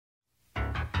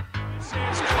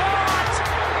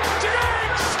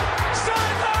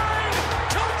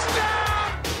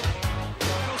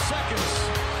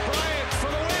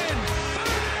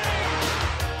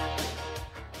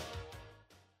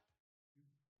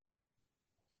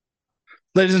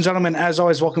Ladies and gentlemen, as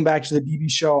always, welcome back to the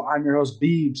BB Show. I'm your host,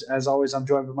 Beebs. As always, I'm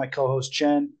joined by my co-host,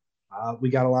 Chen. We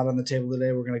got a lot on the table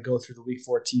today. We're going to go through the Week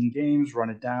 14 games, run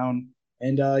it down,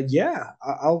 and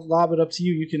I'll lob it up to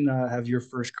you. You can have your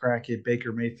first crack at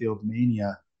Baker Mayfield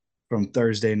Mania from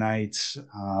Thursday night.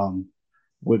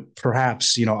 Would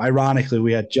perhaps, ironically,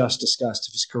 we had just discussed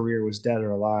if his career was dead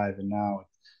or alive, and now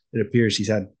it appears he's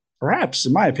had, perhaps,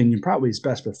 in my opinion, probably his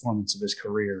best performance of his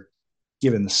career,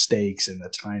 given the stakes and the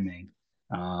timing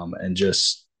and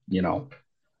just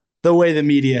the way the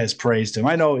media has praised him.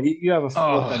 I know you have a look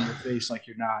on your Oh face like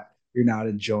you're not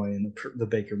enjoying the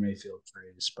Baker Mayfield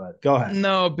praise, but go ahead.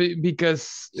 no,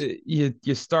 because you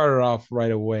started off right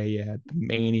away. You had the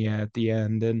mania at the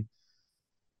end, and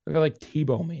I feel like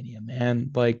Tebow mania,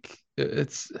 man. Like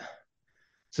this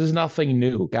is nothing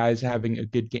new. Guys having a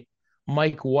good game.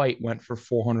 Mike White went for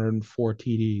 404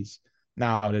 TDs.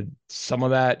 Now, did some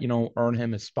of that, earn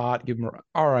him a spot? Give him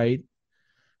all right,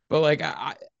 but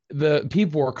the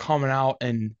people were coming out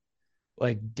and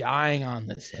like dying on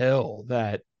this hill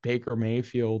that Baker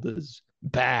Mayfield is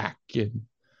back and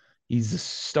he's the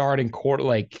starting quarter.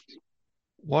 Like,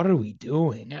 what are we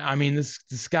doing? I mean, this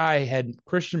guy had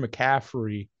Christian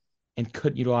McCaffrey and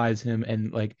couldn't utilize him,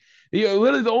 and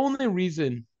literally the only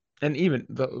reason, and even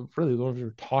the really the reason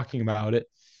we're talking about it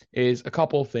is a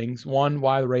couple of things. One,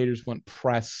 why the Raiders went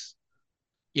press,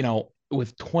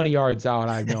 with 20 yards out.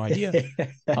 I have no idea.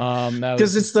 That was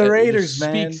Because it's just the it Raiders,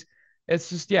 just man. speaks. It's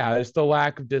just yeah, it's the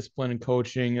lack of discipline and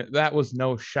coaching. That was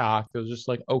no shock. It was just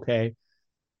like okay,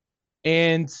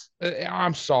 and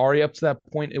I'm sorry, up to that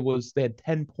point, they had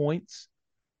 10 points.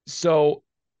 So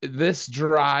this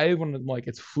drive, when like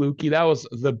it's fluky, that was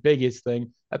the biggest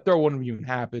thing. That throw wouldn't have even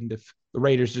happened if the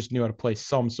Raiders just knew how to play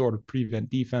some sort of prevent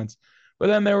defense. But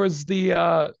then there was the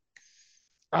I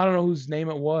don't know whose name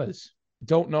it was.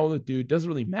 Don't know the dude. Doesn't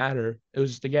really matter. It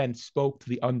was just again spoke to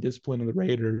the undiscipline of the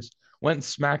Raiders. Went and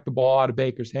smacked the ball out of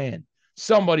Baker's hand.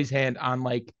 Somebody's hand on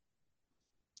like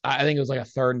I think it was like a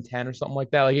 3rd and 10 or something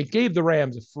like that. Like it gave the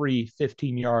Rams a free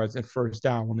 15 yards and first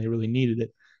down when they really needed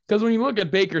it. Because when you look at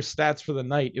Baker's stats for the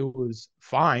night, it was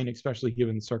fine, especially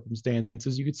given the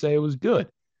circumstances. You could say it was good.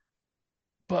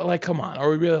 But like, come on, are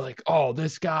we really like, oh,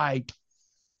 this guy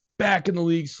back in the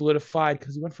league solidified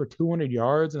because he went for 200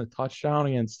 yards and a touchdown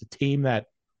against a team that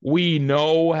we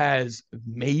know has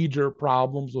major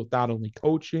problems with not only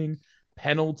coaching,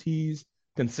 penalties,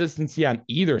 consistency on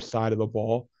either side of the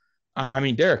ball. I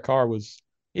mean, Derek Carr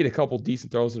he had a couple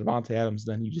decent throws to Devontae Adams,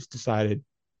 then he just decided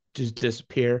to just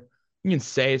disappear. You can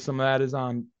say some of that is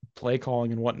on play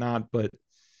calling and whatnot, but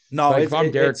No, like if it's I'm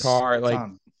it, Derek it's Carr, it's like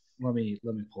on. Let me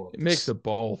pull up it makes this. of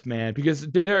both, man. Because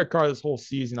Derek Carr this whole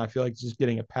season, I feel like just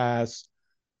getting a pass.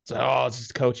 It's like, oh, it's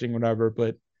just coaching, whatever.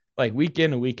 But like week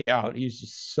in and week out, he's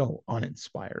just so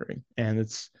uninspiring. And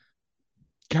it's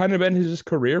kind of been his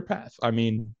career path. I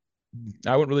mean,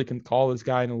 I wouldn't really call this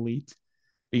guy an elite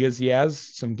because he has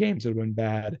some games that have been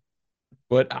bad.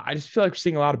 But I just feel like we're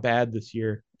seeing a lot of bad this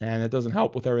year, and it doesn't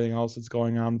help with everything else that's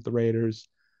going on with the Raiders.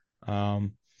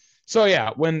 Um, so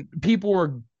yeah, when people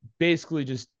were basically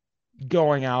just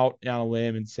going out on a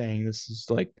limb and saying this is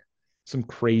like some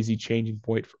crazy changing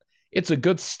point, it's a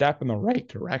good step in the right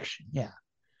direction. Yeah,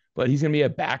 but he's going to be a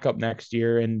backup next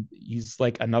year, and he's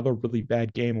like another really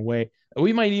bad game away.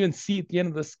 We might even see at the end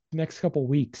of this next couple of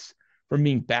weeks from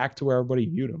being back to where everybody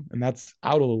viewed him, and that's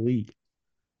out of the league.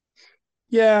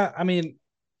 Yeah, I mean,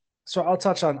 so I'll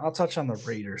touch on the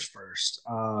Raiders first.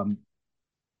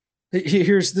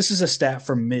 Here's this is a stat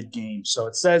from mid game. So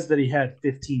it says that he had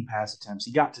 15 pass attempts.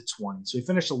 He got to 20. So he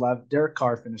finished 11. Derek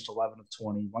Carr finished 11 of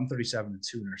 20, 137 and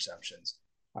two interceptions.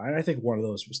 I think one of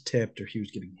those was tipped or he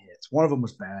was getting hits. One of them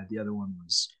was bad. The other one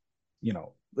was,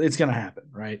 it's going to happen,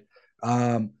 right?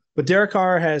 But Derek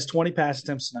Carr has 20 pass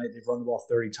attempts tonight. They've run the ball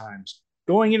 30 times.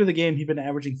 Going into the game, he'd been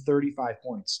averaging 35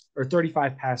 points or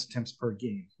 35 pass attempts per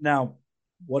game. Now,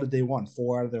 what did they won?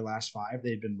 Four out of their last five.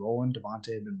 They'd been rolling.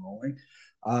 Devontae had been rolling.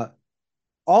 Uh,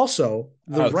 Also,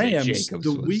 the I would say Rams, the Jacobs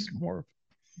week, was more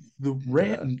the the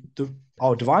Ram, the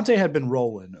oh, Devontae had been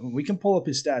rolling. We can pull up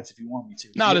his stats if you want me to.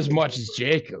 He not had as been much as over.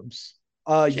 Jacobs.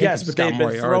 Yes, Jacobs but they got had been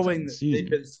more yards on throwing. the They'd season.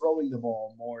 been throwing the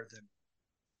ball more than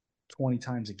 20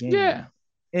 times a game. Yeah,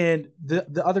 And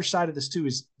the other side of this too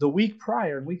is the week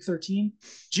prior, in week 13,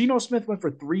 Geno Smith went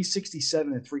for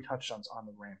 367 and three touchdowns on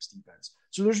the Rams defense.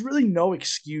 So there's really no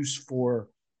excuse for.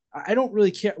 I don't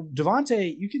really care.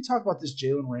 Devontae, you can talk about this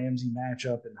Jalen Ramsey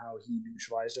matchup and how he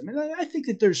neutralized him. And I think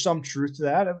that there's some truth to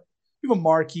that. You have a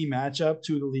marquee matchup,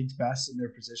 two of the league's best in their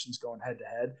positions going head to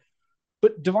head.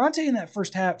 But Devontae in that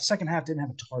first half, second half, didn't have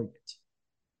a target.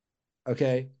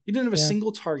 Okay. He didn't have a yeah.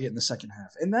 single target in the second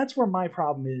half. And that's where my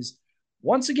problem is.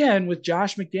 once again with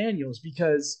Josh McDaniels,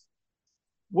 because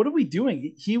what are we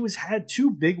doing? He was had two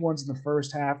big ones in the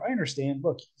first half. I understand.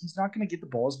 Look, he's not going to get the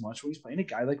ball as much when he's playing a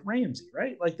guy like Ramsey,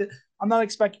 right? I'm not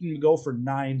expecting him to go for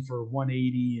 9 for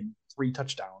 180 and 3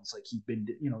 touchdowns like he's been.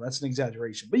 That's an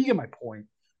exaggeration, but you get my point.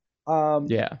 Um,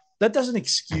 Yeah. that doesn't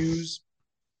excuse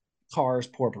Carr's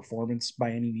poor performance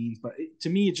by any means, but to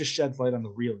me, it just sheds light on the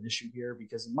real issue here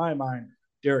because in my mind,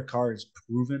 Derek Carr is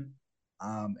proven.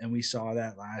 And we saw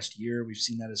that last year. We've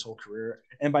seen that his whole career.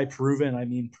 And by proven, I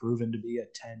mean proven to be a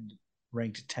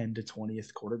ranked 10 to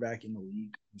 20th quarterback in the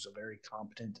league who's a very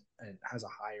competent and has a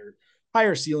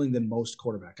higher ceiling than most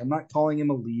quarterback. I'm not calling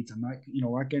him elite. I'm not,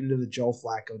 we're not getting into the Joe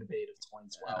Flacco debate of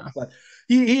 2012, Yeah. but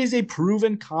he is a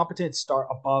proven competent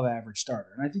above average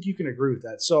starter. And I think you can agree with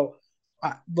that. So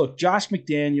look, Josh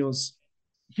McDaniels,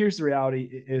 here's the reality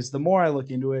is the more I look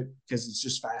into it, because it's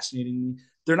just fascinating me,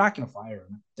 they're not going to fire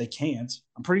him. They can't.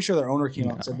 I'm pretty sure their owner came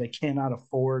out and said No. they cannot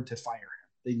afford to fire him.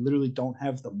 They literally don't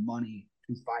have the money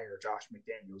to fire Josh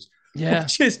McDaniels, Yeah.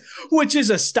 which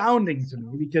is astounding to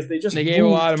me because they just They gave a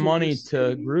lot moved of to a new money to city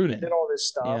and did Gruden, all this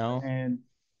you stuff. know? And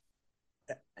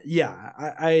yeah,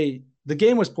 I the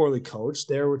game was poorly coached.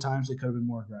 There were times they could have been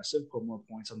more aggressive, put more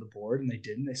points on the board, and they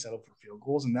didn't. They settled for field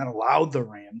goals, and that allowed the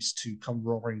Rams to come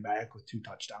roaring back with 2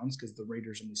 touchdowns because the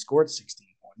Raiders only scored 16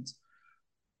 points.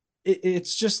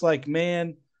 It's just like,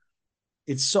 man,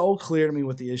 it's so clear to me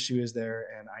what the issue is there,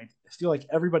 and I feel like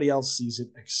everybody else sees it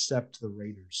except the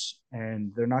Raiders,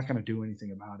 and they're not going to do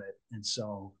anything about it. And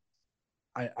so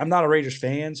I'm not a Raiders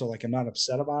fan, so like I'm not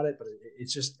upset about it, but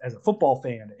it's just as a football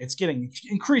fan, it's getting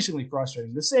increasingly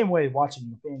frustrating. The same way watching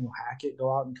Nathaniel Hackett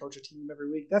go out and coach a team every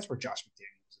week. That's where Josh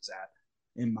McDaniels is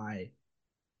at, in my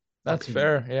That's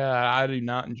opinion. fair. Yeah, I do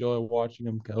not enjoy watching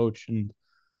him coach, and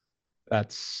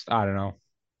that's I don't know.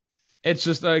 It's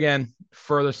just again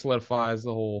further solidifies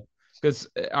the whole because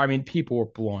I mean people were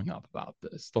blowing up about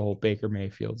this, the whole Baker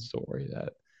Mayfield story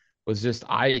that was just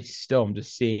I still am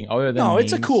just seeing other than No,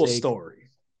 it's a cool namesake. story.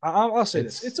 I'll say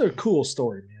this: It's it's a cool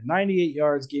story, man. 98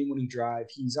 yards, game-winning drive.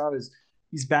 He's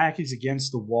back. He's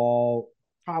against the wall.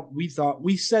 We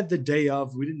said the day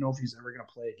of we didn't know if he's ever going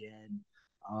to play again.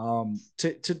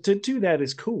 To do that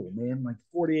is cool, man. Like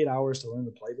 48 hours to learn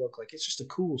the playbook. Like it's just a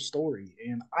cool story.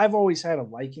 And I've always had a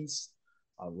likency.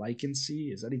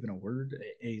 Is that even a word?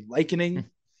 A likening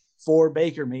for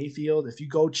Baker Mayfield. If you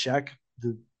go check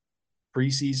the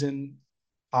preseason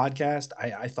podcast,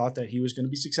 I thought that he was going to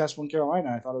be successful in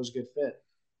Carolina. I thought it was a good fit.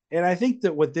 And I think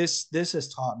that what this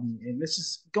has taught me, and this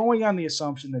is going on the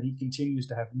assumption that he continues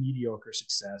to have mediocre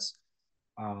success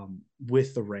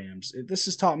with the Rams. This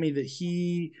has taught me that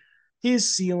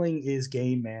his ceiling is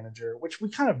game manager, which we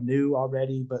kind of knew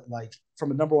already, but like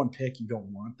from a number one pick, you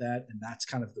don't want that, and that's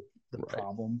kind of the right.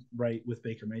 problem, right, with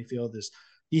Baker Mayfield is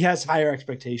he has higher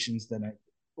expectations than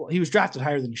well, he was drafted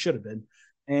higher than he should have been,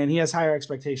 and he has higher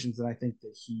expectations than I think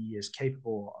that he is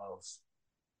capable of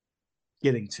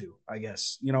getting to. I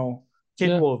guess Yeah.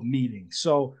 capable of meeting.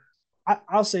 So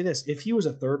I'll say this: if he was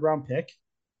a third round pick,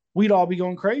 we'd all be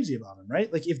going crazy about him,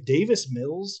 right? Like if Davis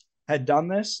Mills had done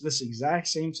this exact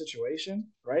same situation,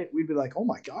 right? We'd be like, oh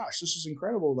my gosh, this is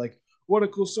incredible. Like, what a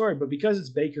cool story. But because it's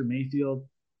Baker Mayfield,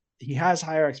 he has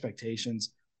higher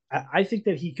expectations. I think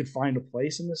that he could find a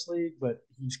place in this league, but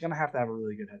he's going to have a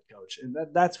really good head coach. And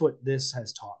that's what this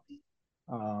has taught me.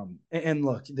 And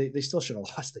look, they still should have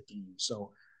lost the game.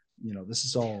 So, this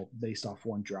is all based off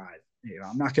one drive.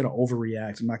 I'm not going to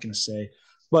overreact. I'm not going to say,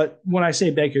 but when I say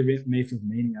Baker Mayfield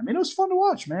Mania, I mean, it was fun to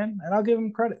watch, man. And I'll give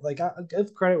him credit. Like, I'll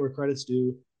give credit where credit's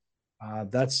due.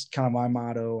 That's kind of my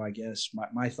motto, I guess.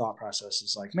 My thought process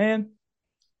is like, man,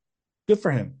 good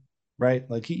for him, right?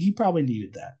 Like, he probably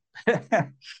needed that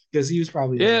because he was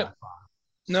probably at Yeah. rock bottom.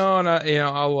 No, and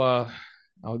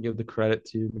I'll give the credit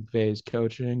to McVay's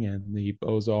coaching and the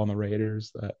bozo on the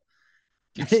Raiders that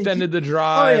extended the Oh,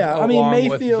 drive yeah. I mean, along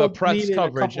with the Mayfield press needed a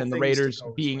coverage couple and the things to Raiders go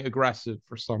his way. being aggressive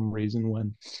for some reason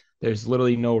when there's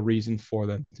literally no reason for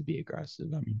them to be aggressive.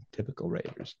 I mean, typical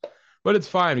Raiders. But it's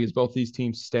fine because both these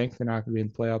teams stink. They're not going to be in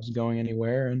the playoffs going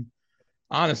anywhere. And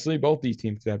honestly, both these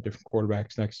teams could have different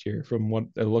quarterbacks next year from what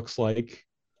it looks like.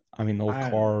 I mean, the whole I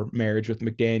don't Carr know. marriage with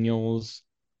McDaniels.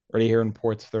 Already hearing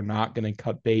reports they're not going to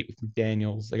cut bait with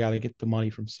McDaniels. They got to get the money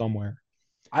from somewhere.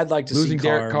 I'd like to see Losing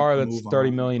Derek Carr Carr, that's move $30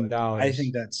 on, million. but I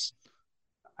think that's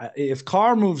if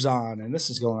Carr moves on, and this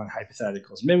is going on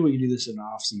hypotheticals, maybe we can do this in an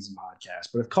off-season podcast.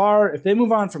 But if they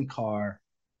move on from Carr,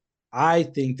 I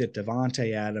think that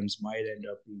Devontae Adams might end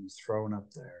up being thrown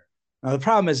up there. Now the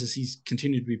problem is he's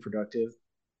continued to be productive,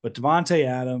 but Devontae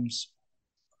Adams,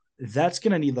 that's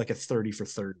going to need like a 30 for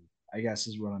 30. I guess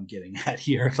is what I'm getting at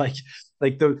here. Like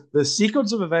the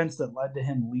sequence of events that led to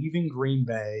him leaving Green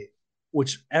Bay,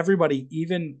 which everybody,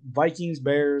 even Vikings,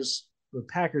 Bears, the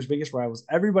Packers' biggest rivals,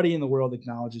 everybody in the world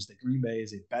acknowledges that Green Bay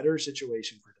is a better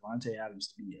situation for Devontae Adams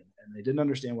to be in, and they didn't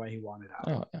understand why he wanted out.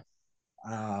 Oh,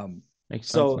 yeah. Um, Makes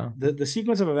sense so now. the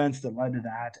sequence of events that led to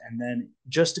that, and then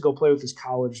just to go play with his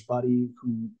college buddy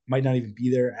who might not even be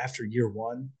there after year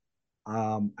one.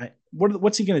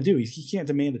 What's he going to do? He can't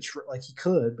demand a like he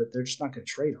could, but they're just not going to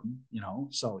trade him, you know.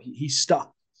 So he's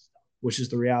stuck, which is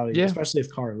the reality, Yeah. especially if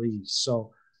Carr leaves.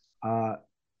 So,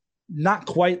 not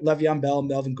quite Le'Veon Bell,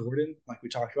 Melvin Gordon, like we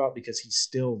talked about, because he's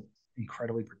still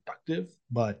incredibly productive.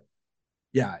 But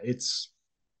yeah,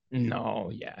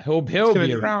 No, yeah. it's He'll gonna be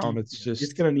need a around. deep. It's It's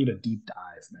just gonna need a deep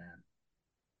dive, man.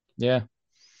 yeah.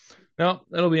 No,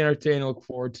 it'll be entertaining to look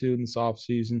forward to in this off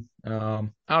season. I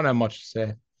don't have much to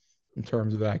say in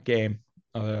terms of that game.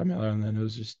 Other than it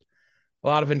was just a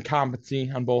lot of incompetency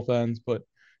on both ends, but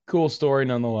cool story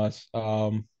nonetheless.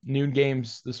 Noon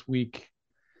games this week.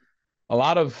 A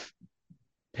lot of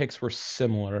picks were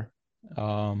similar.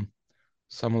 Um,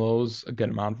 some of those, a good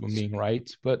amount of them being right,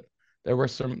 but there were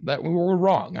some that we were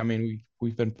wrong. I mean,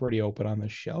 we've been pretty open on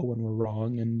this show when we're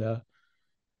wrong, and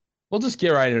we'll just get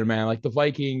right into it, man. Like the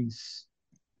Vikings,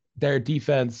 their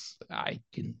defense, I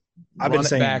can I've been run it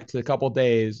saying back to a couple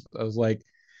days. I was like,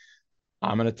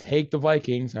 I'm gonna take the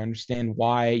Vikings. I understand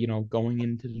why, going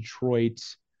into Detroit,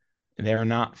 they're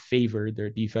not favored. Their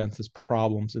defense has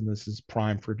problems, and this is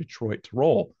prime for Detroit to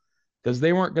roll because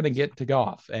they weren't going to get to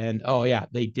Goff. And oh yeah,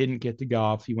 they didn't get to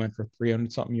Goff. He went for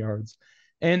 300 something yards.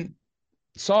 And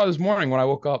saw this morning when I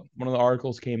woke up, one of the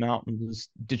articles came out and was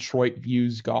Detroit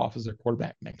views Goff as their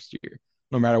quarterback next year.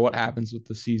 No matter what happens with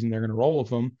the season, they're going to roll with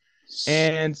him.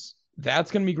 And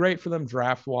that's going to be great for them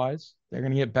draft wise. They're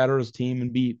going to get better as a team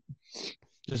and be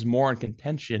just more in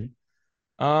contention.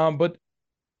 But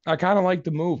I kind of like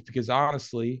the move because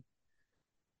honestly,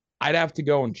 I'd have to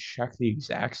go and check the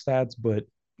exact stats, but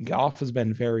Goff has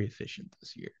been very efficient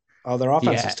this year. oh, their He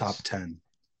offense is top has. 10.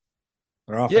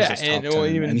 Their offense Yeah, is and top well, 10,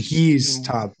 and even he's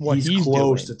top. what He's he's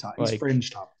close to doing, top. He's like,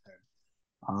 fringe top 10.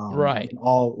 right. In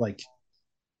all like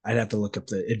I'd have to look up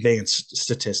the advanced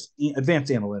statistics,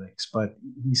 advanced analytics, but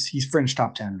he's fringe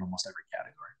top 10 in almost every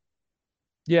category.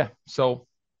 Yeah. So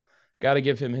got to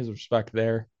give him his respect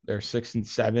there. They're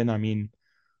 6-7. I mean,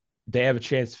 they have a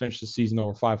chance to finish the season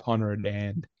over 500.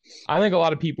 And I think a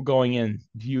lot of people going in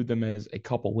viewed them as a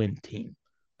couple win team.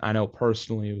 I know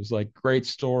personally it was like great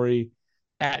story.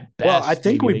 At Well, I best,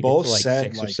 think maybe we they get both to like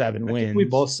said 6 or 7 I think we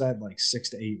wins. both said like 6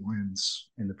 to 8 wins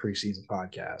in the preseason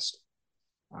podcast.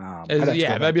 I'd As, have to go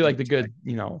yeah, that'd back be and like the check.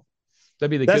 good,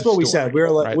 that'd be the That's good what we said.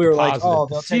 story, right? We The were like, positive. oh,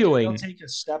 The they'll ceiling, take a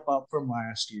step up from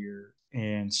last year,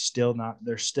 and still not.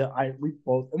 They're still. We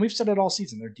both, and we've said it all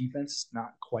season. Their defense is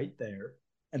not quite there.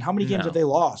 And how many games have no. they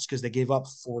lost because they gave up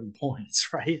 40 points?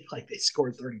 Right, like they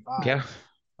scored 35. Yeah.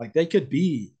 Like they could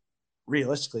be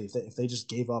realistically if they just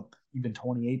gave up even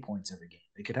 28 points every game,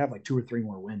 they could have like 2 or 3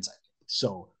 more wins. I think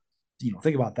so.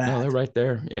 Think about No, they're that. right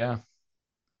there. Yeah.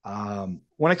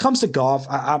 When it comes to golf,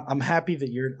 I'm happy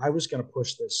that you're. I was going to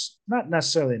push this, not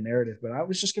necessarily a narrative, but I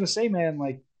was just going to say, man,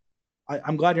 like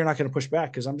I'm glad you're not going to push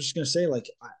back because I'm just going to say, like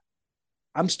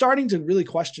I'm starting to really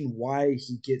question why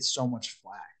he gets so much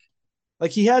flack.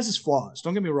 Like he has his flaws.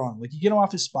 Don't get me wrong. Like you get him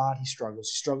off his spot, he struggles.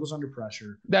 He struggles under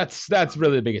pressure. That's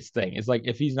really the biggest thing. Is like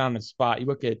if he's not in a spot, you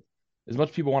look at as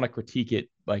much people want to critique it,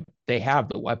 like they have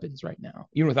the weapons right now.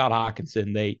 Even without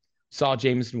Hawkinson, they saw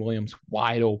Jameson Williams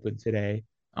wide open today.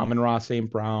 Amon-Ra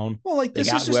St. Brown. Well, like They this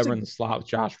is got just whoever a in the slot with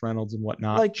Josh Reynolds and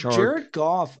whatnot. like Chark. Jared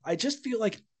Goff. I just feel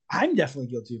like I'm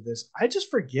definitely guilty of this. I just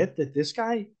forget that this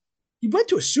guy he went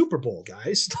to a Super Bowl,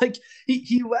 guys. Like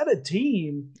he led a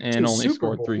team to And a only Super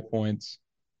scored three Bowl. points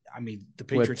I mean, the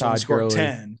with Patriots only Todd scored Gurley.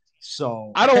 10,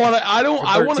 so I don't want to. I don't. or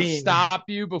I want to 13. stop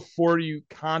you before you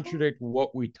contradict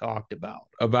what we talked about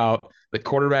the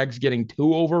quarterbacks getting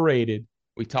too overrated.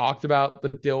 We talked about the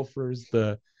Dilfers,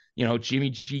 the Jimmy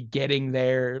G getting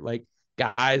there, like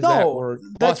guys that No, were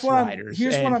that's bus what I'm. riders,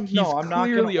 Here's what and I'm. he's No, I'm not going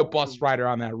to clearly a over. bus rider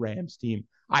on that Rams team.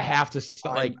 I have to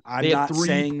like I'm they had not three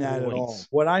saying that at all. points.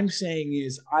 What I'm saying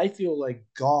is, I feel like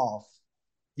golf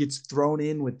gets thrown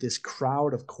in with this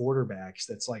crowd of quarterbacks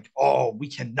that's like, oh, we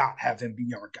cannot have him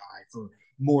be our guy for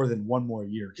more than one more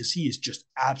year because he is just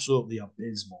absolutely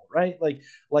abysmal, right?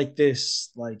 Like this,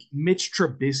 like Mitch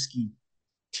Trubisky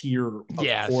tier of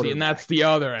Yeah, see, and quarterback, that's the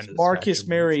other end of the Marcus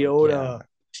spectrum where it's like, yeah, Mariota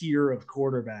tier of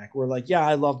quarterback. Where like, yeah,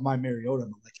 I love my Mariota,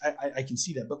 but like I can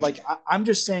see that, but like I'm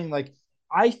just saying, like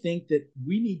I think that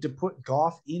we need to put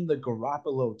Goff in the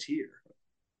Garoppolo tier,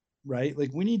 right?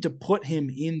 Like we need to put him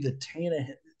in the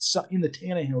Tannehill. in the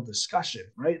Tannehill discussion,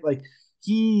 right? Like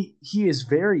he is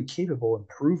very capable and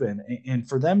proven, and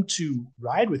for them to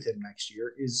ride with him next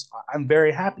year is I'm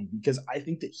very happy because I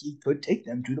think that he could take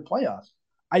them to the playoffs.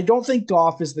 I don't think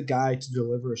Goff is the guy to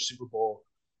deliver a Super Bowl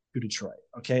to Detroit.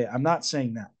 Okay, I'm not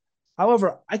saying that.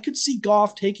 However, I could see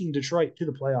Goff taking Detroit to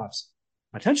the playoffs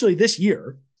potentially this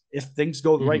year if things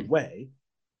go the right Mm-hmm. way,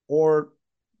 or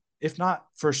if not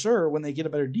for sure when they get a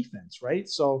better defense, right?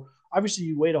 So obviously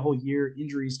you wait a whole year,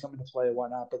 injuries come into play,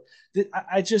 whatnot. But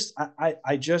I just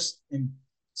am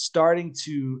starting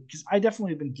to, because I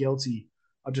definitely have been guilty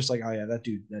of just like, oh yeah, that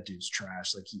dude's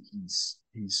trash. Like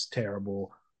he's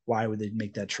terrible. Why would they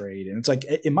make that trade? And it's like,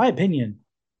 in my opinion,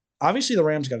 obviously the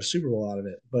Rams got a Super Bowl out of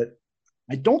it, but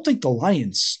I don't think the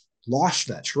Lions lost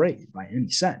that trade by any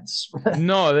sense.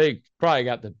 No, they probably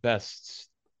got the best,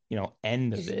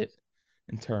 end of it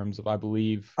in terms of, I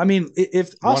believe, I mean,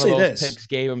 if I'll one of say those this, picks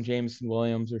gave him Jameson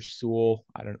Williams or Sewell.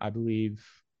 I believe,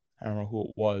 I don't know who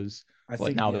it was, I but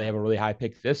think now they yeah, have a really high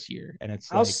pick this year, and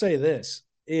it's I'll like, say this: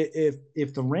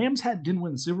 if the Rams didn't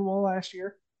win the Super Bowl last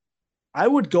year, I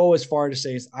would go as far to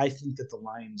say as I think that the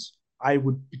Lions, I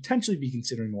would potentially be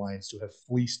considering the Lions to have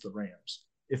fleeced the Rams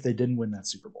if they didn't win that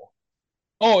Super Bowl.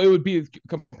 oh, it would be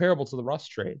comparable to the Russ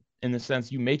trade in the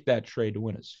sense you make that trade to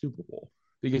win a Super Bowl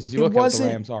because you It look at what the wasn't,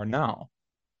 Rams are now.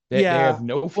 They yeah. have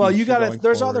no Well, you future got to. going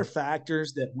There's other forward.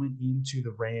 factors that went into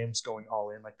the Rams going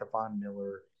all in, like the Von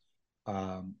Miller.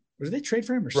 Or did they trade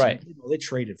for him or Right. something? No, they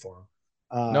traded for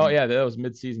him. No, yeah, that was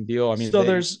mid-season deal. I mean, So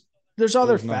there's it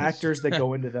other was nice. factors that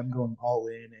go into them going all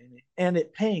in and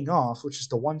it paying off, which is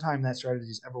the one time that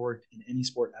strategy's ever worked in any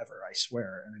sport ever, I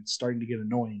swear. And it's starting to get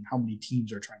annoying how many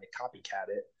teams are trying to copycat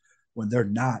it when they're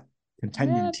not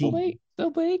contending Yeah, team. the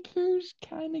Lakers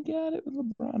kind of got it with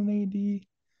LeBron and AD.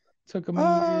 Took them a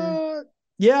year. Uh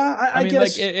yeah, I I mean,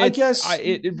 like guess it, I it's I guess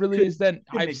it you really is. Then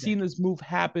could I've make that seen case. this move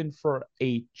happen for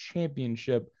a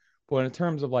championship, but in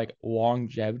terms of like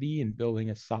longevity and building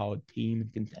a solid team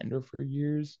and contender for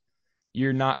years,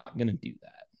 you're not gonna do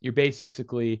that. You're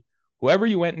basically whoever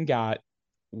you went and got,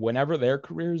 whenever their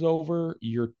career's over,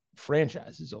 your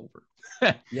franchise is over.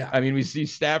 Yeah. I mean, we see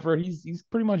Stafford; he's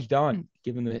pretty much done,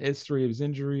 given the history of his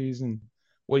injuries and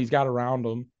what he's got around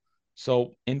him.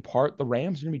 So, in part, the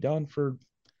Rams are gonna be done for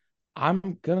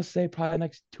I'm gonna say probably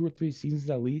next 2 or 3 seasons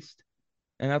at least.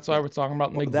 And that's why Yeah. we're talking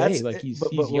about Well, McVay. Like but he's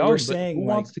what we're young, but who saying,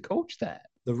 like, wants to coach that?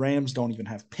 the Rams don't even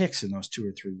have picks in those 2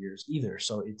 or 3 years either.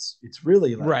 So it's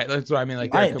really like, Right. That's what I mean. in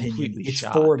Like my they're opinion, completely it's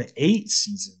shot. 4 to 8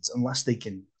 seasons unless they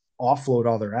can offload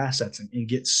all their assets and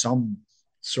get some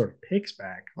sort of picks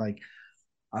back. Like,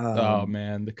 Oh um,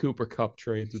 man, the Cooper Cup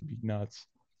trades would be nuts.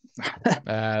 I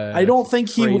That's don't a think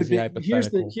he would crazy be.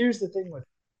 hypothetical. Here's the thing with,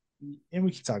 and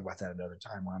we can talk about that another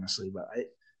time, honestly. But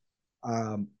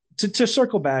to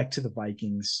circle back to the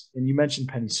Vikings, and you mentioned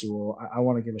Penny Sewell, I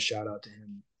want to give a shout out to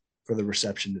him for the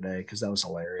reception today because that was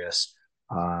hilarious.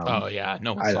 Oh Um, yeah,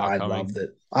 no one saw I it coming. loved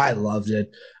it. I loved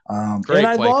it. And Great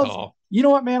I play love, call. you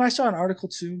know what, man? I saw an article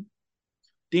too.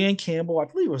 Dan Campbell, I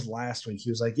believe it was last week. He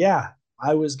was like, "Yeah,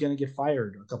 I was going to get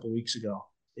fired a couple weeks ago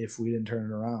if we didn't turn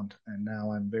it around, and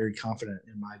now I'm very confident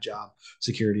in my job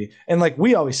security." And like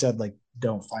we always said, like,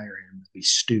 don't fire him; it'd be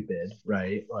stupid,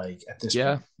 right? Like at this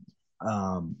Yeah.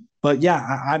 point. But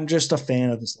yeah, I'm just a fan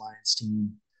of this Lions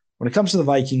team. When it comes to the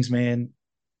Vikings, man,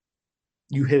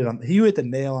 you hit the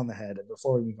nail on the head. And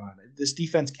before we move on, this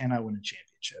defense cannot win a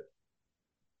championship.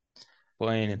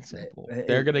 Plain and simple.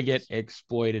 They're gonna It, get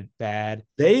exploited bad.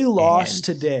 they lost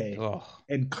And today, oh,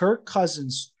 and Kirk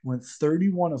Cousins went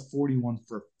 31 of 41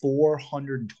 for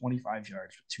 425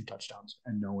 yards with 2 touchdowns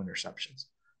and no interceptions.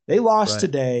 They lost right.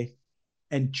 today,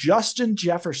 and Justin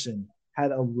Jefferson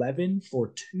had 11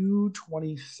 for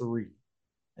 223,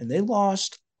 and they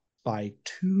lost by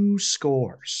 2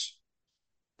 scores.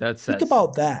 That Think says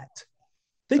about something. that.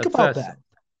 Think That about says that. something.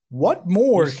 What You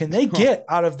more can they get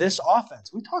out of this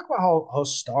offense? We talk about how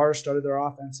star-studded their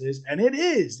offense is, and it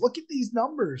is. Look at these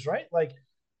numbers, right? Like,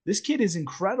 this kid is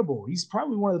incredible. He's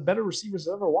probably one of the better receivers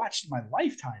I've ever watched in my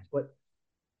lifetime. But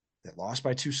they lost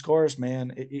by 2 scores,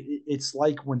 man. It's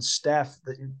like when Steph,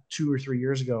 2 or 3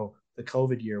 years ago, the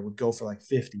COVID year, would go for like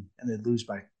 50 and they'd lose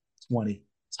by 20.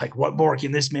 It's like, what more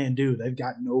can this man do? They've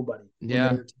got nobody on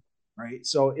yeah. their team, right?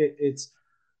 So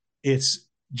it's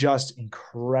just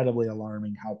incredibly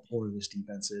alarming how poor this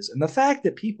defense is, and the fact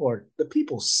that the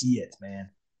people see it, man.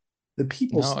 The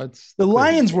people, No, it's the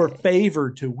clear as Lions were day.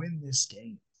 favored to win this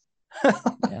game.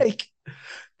 Yeah. Like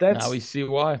Now that's we see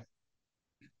why.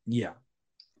 yeah.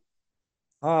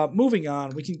 Moving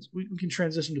on, we can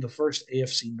transition to the first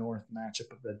AFC North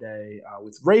matchup of the day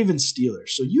with Ravens Steelers.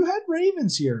 So you had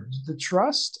Ravens here. The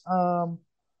trust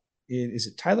is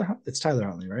it Tyler? It's Tyler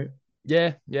Huntley, right?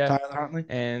 Yeah, yeah. Tyler Huntley.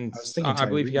 And I was thinking I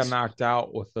believe he got Tyrese. knocked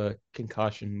out with a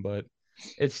concussion, but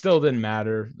it still didn't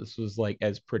matter. This was like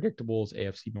as predictable as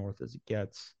AFC North as it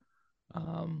gets.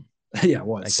 Um, Yeah,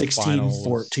 what? like the 16, final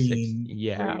was 14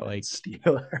 yeah, like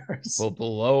Ravens Steelers.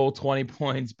 below 20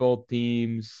 points, both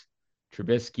teams.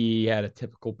 Trubisky had a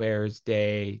typical Bears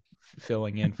day,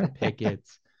 filling in for Pickett.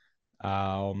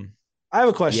 Um, I have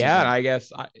a question yeah, and though. I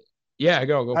guess yeah,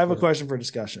 go I have a for it. question for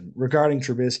discussion regarding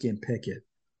Trubisky and Pickett.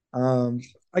 Um,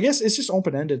 I guess it's just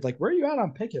open ended. Like, where are you at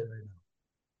on Pickett right now?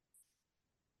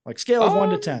 Like, scale of 1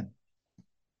 to 10.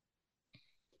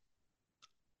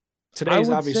 I Today's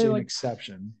would say obviously an like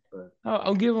exception, but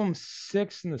I'll give them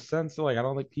 6 in the sense that like I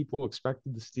don't think people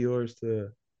expected the Steelers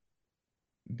to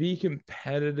be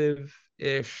competitive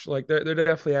ish. Like they're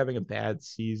definitely having a bad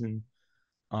season.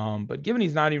 But given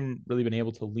he's not even really been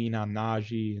able to lean on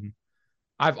Najee, and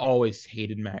I've always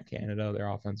hated Matt Canada, their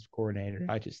offensive coordinator,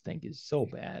 I just think is so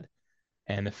bad.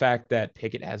 And the fact that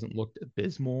Pickett hasn't looked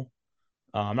abysmal,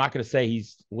 I'm not going to say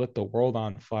he's lit the world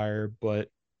on fire, but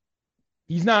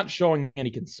he's not showing any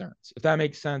concerns. If that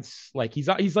makes sense, like he's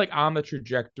like on the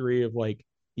trajectory of like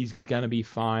he's gonna be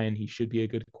fine. He should be a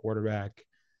good quarterback.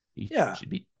 He yeah, should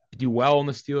be do well in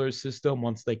the Steelers system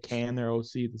once they can their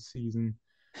OC this season.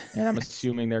 And I'm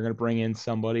assuming they're going to bring in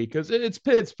somebody because it's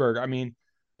Pittsburgh. I mean,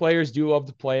 players do love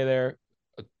to play there.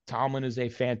 Tomlin is a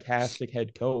fantastic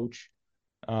head coach.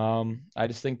 I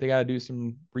just think they got to do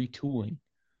some retooling.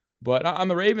 But on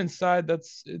the Ravens side,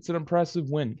 it's an impressive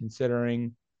win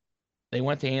considering they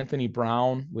went to Anthony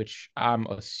Brown, which I'm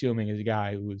assuming is a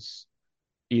guy who was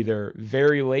either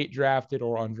very late drafted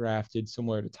or undrafted,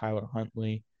 similar to Tyler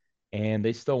Huntley, and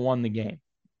they still won the game.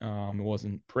 It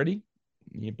wasn't pretty,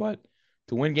 but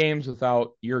to win games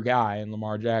without your guy and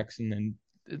Lamar Jackson,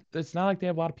 and it's not like they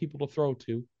have a lot of people to throw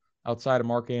to outside of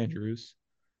Mark Andrews.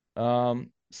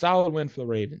 Solid win for the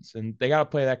Ravens, and they got to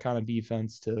play that kind of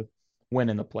defense to win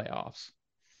in the playoffs.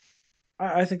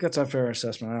 I think that's a fair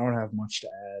assessment. I don't have much to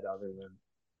add other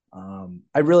than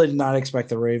I really did not expect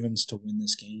the Ravens to win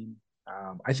this game.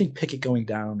 I think Pickett going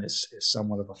down is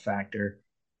somewhat of a factor.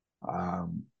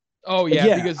 Um, Oh but yeah,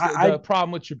 yeah, because the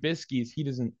problem with Trubisky is he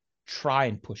doesn't try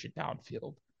and push it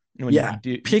downfield. And when yeah, you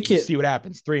do, you Pickett. see what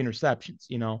happens. 3 interceptions.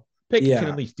 Pickett can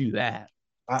at Yeah, least do that.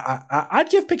 I'd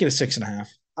give Pickett a 6.5.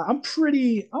 I'm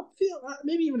feeling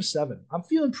maybe even a 7. I'm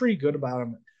feeling pretty good about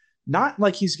him. Not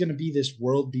like he's going to be this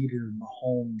world beater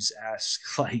Mahomes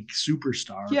esque like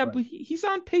superstar, Yeah, but but he's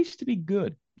on pace to be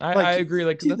good. I like agree.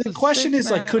 Like that's the a question six, is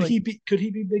like man. Like could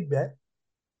he be Big Bet?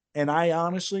 And I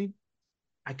honestly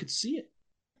I could see it.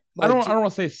 I don't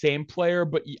want to say same player,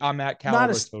 but on that Not caliber,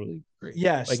 as totally agree.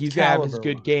 Like yes, he's gonna have his caliber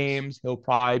good wise. games. He'll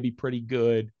probably be pretty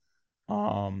good.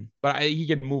 But he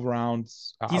can move around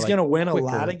He's like going to win a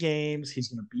lot quicker. of games. He's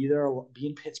going to be there, be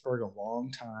in Pittsburgh a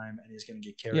long time, and he's going to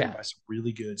get carried Yeah, by some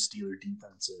really good Steeler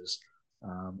defenses,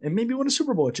 and maybe win a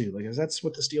Super Bowl too, because that's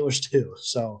what the Steelers do.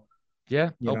 So,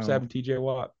 yeah. you Helps know, having TJ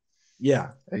Watt.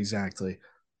 yeah, exactly.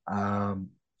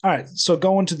 All right, so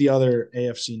going to the other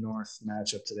AFC North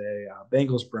matchup today,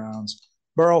 Bengals Browns.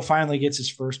 Burrow finally gets his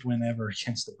first win ever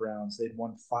against the Browns. They'd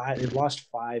lost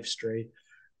 5 straight,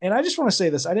 and I just want to say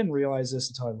this. I didn't realize this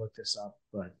until I looked this up,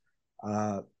 but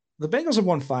uh, the Bengals have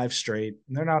won 5 straight,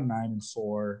 and they're now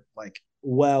 9-4, like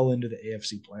well into the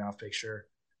AFC playoff picture.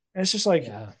 And it's just like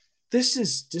Yeah, this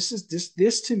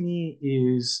to me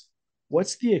is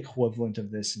what's the equivalent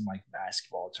of this in like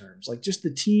basketball terms? Like just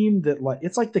the team that like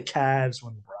it's like the Cavs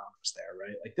when LeBron was there,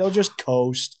 right? Like they'll just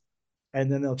coast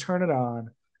and then they'll turn it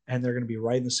on and they're going to be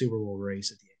right in the Super Bowl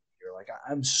race at the end of the year. Like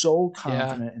I'm so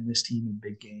yeah. confident in this team in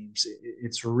big games.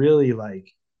 It's really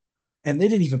like, and they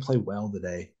didn't even play well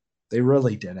today. They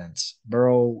really didn't.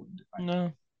 Burrow, like,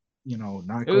 No,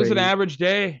 not it was an great. average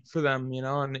day for them,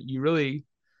 and you really,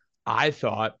 I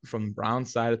thought from the Brown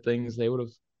side of things, they would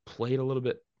have played a little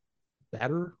bit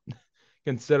better,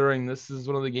 considering this is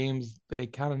one of the games they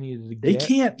kind of needed to They get.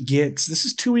 can't get this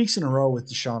is 2 weeks in a row with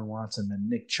Deshaun Watson and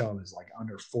Nick Chubb is like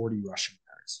under 40 rushing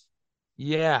yards.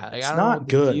 Yeah, like, It's I don't know what not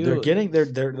the good. They're deal getting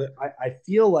is. I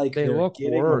feel like They they're look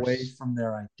getting away worse. from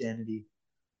their identity.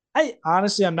 I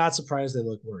honestly I'm not surprised they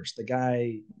look worse. The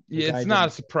Yeah, guy it's not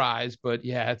a didn't surprise, but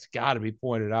yeah, it's got to be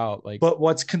pointed out. Like, But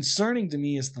what's concerning to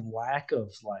me is the lack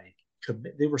of like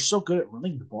commit. They were so good at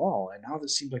running the ball, and now it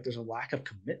seems like there's a lack of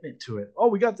commitment to it. Oh,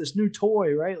 we got this new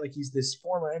toy, right? Like he's this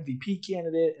former MVP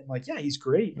candidate, and like, yeah, he's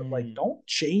great, but like, don't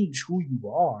change who you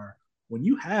are when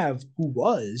you have who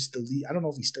was the lead. I don't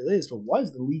know if he still is, but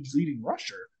was the league's leading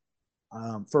rusher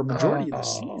for a majority of the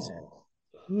season. oh,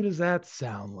 who does that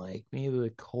sound like? Maybe the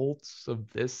Colts of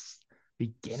this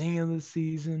beginning of the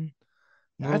season.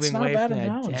 That's moving not a away bad from the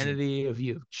analogy. identity of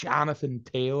you, Jonathan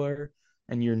Taylor,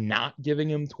 and you're not giving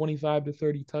him 25 to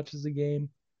 30 touches a game.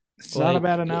 It's not a Like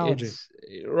bad analogy. it's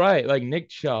right. Like Nick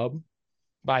Chubb,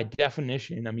 by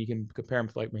definition, I mean, you can compare him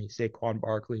to like maybe Saquon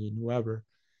Barkley and whoever,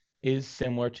 is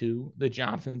similar to the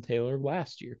Jonathan Taylor of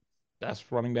last year, best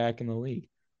running back in the league.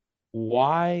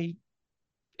 Why?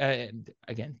 And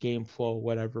again, game flow,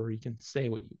 whatever. You can say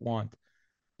what you want.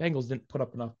 Bengals didn't put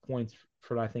up enough points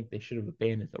for I think they should have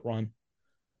abandoned the run.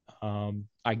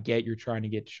 I get you're trying to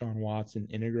get Sean Watson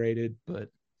integrated, but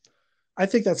I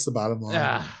think that's the bottom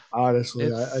line. uh,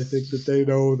 Honestly, I think that it's they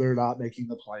know they're not making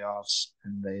the playoffs,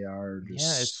 and they are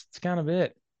yeah, just it's kind of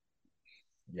it.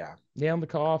 yeah. Nail in the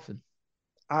coffin.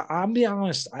 I'm be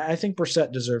honest. I think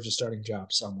Brissett deserves a starting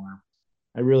job somewhere.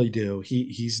 I really do.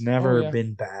 He's Oh never yeah,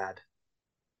 been bad.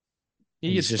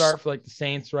 he He's could just start for like the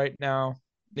Saints right now.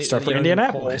 start for Even the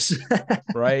Indianapolis. Colts,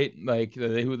 right? Like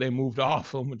they moved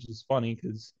off him, which is funny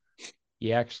because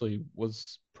he actually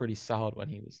was pretty solid when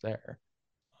he was there.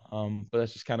 But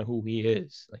that's just kind of who he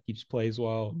is. Like he just plays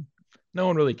well. No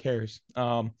one really cares.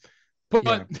 But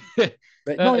Yeah,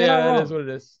 but no, you're not yeah, it is wrong. what it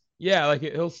is. Yeah, like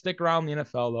he'll stick around the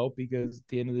NFL though, because at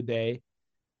the end of the day,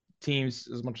 teams,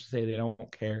 as much as say they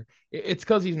don't care, it's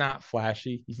because he's not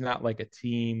flashy. He's not like a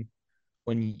team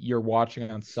when you're watching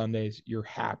on Sundays, you're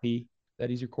happy that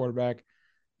he's your quarterback.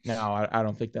 Now, I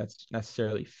don't think that's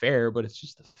necessarily fair, but it's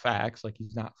just the facts. Like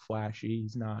he's not flashy.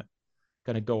 He's not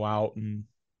gonna go out and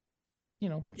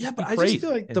Yeah, just but be I just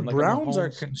feel crazy like the and like a Browns are Mahomes.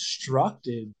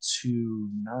 constructed to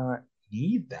not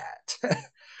need that.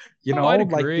 Oh, I'd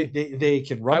Like agree. they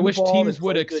can I run the wish ball, they teams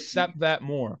would play good accept defense. that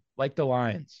more, like the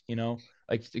Lions.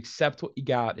 Like accept what you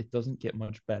got. It doesn't get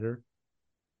much better,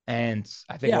 and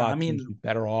I think a Yeah, lot I of teams mean would be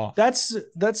better off. that's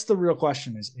the real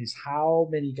question is how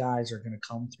many guys are going to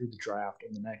come through the draft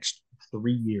in the next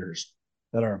 3 years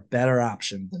that are a better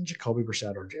option than Jacoby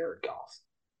Brissett or Jared Goff?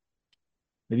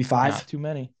 Maybe Not five, too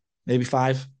many, maybe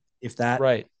five, if that.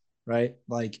 right? Right?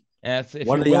 Like, And that's if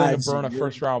what you're are the willing to odds that burn a you're?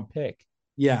 first round pick.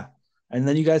 Yeah, and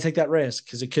then you got to take that risk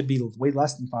because it could be way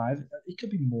less than five. It could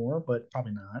be more, but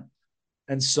probably not.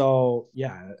 And so,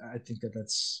 yeah, I think that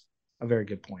that's a very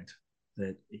good point.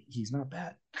 That he's not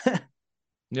bad.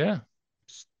 Yeah,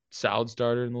 solid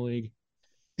starter in the league.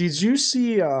 Did you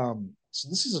see? So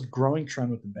this is a growing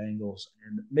trend with the Bengals,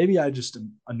 and maybe I just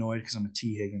am annoyed because I'm a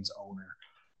T Higgins owner.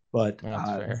 But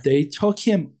That's fair. they took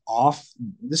him off.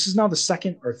 This is now the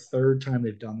second or third time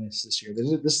they've done this year.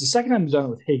 This is the second time they've done it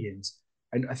with Higgins.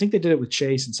 I think they did it with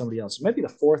Chase and somebody else. It might be the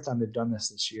fourth time they've done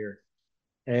this year.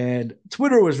 And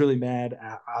Twitter was really mad,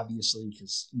 obviously,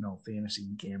 because fantasy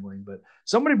and gambling. But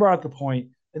somebody brought up the point,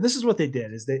 and this is what they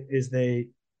did: is they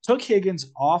took Higgins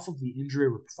off of the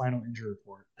final injury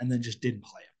report and then just didn't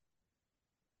play him.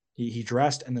 He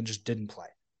dressed and then just didn't play.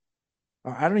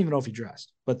 I don't even know if he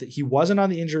dressed, but he wasn't on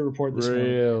the injury report this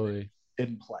morning and then Really?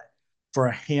 didn't play for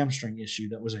a hamstring issue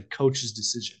that was a coach's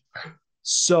decision.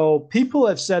 So people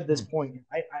have said this Hmm. point.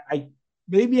 I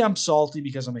maybe I'm salty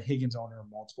because I'm a Higgins owner of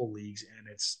multiple leagues and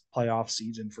it's playoff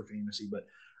season for fantasy, but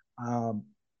um,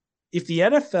 if the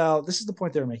NFL, this is the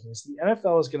point they're making, is the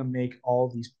NFL is going to make all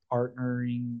these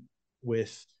partnering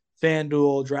with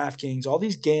FanDuel, DraftKings, all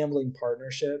these gambling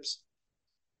partnerships.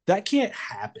 That can't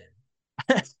happen.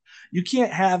 You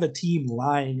can't have a team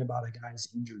lying about a guy's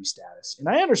injury status. And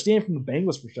I understand from the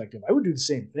Bengals perspective, I would do the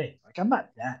same thing. Like, I'm not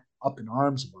that up in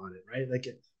arms about it, right? Like,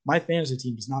 my fantasy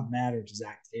team does not matter to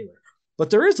Zach Taylor. But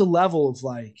there is a level of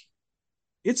like,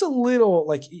 it's a little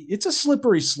like, it's a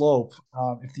slippery slope.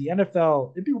 If the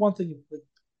NFL, it'd be one thing.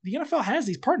 The NFL has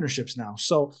these partnerships now.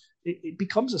 So it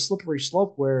becomes a slippery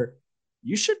slope where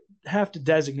you should have to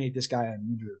designate this guy on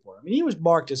the injury report. I mean, he was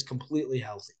marked as completely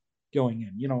healthy going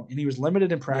in, and he was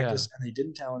limited in Yeah. practice, and they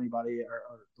didn't tell anybody, or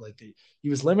like he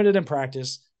was limited in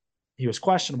practice. He was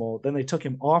questionable. Then they took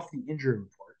him off the injury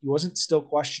report. He wasn't still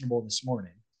questionable this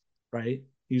morning, right?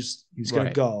 He was going to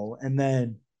Right. go, and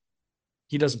then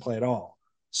he doesn't play at all.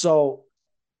 So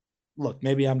look,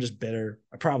 maybe I'm just bitter.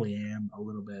 I probably am a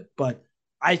little bit, but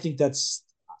I think that's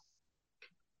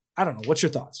I don't know. What's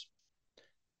your thoughts?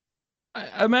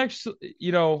 I'm actually,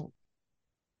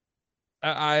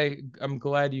 I'm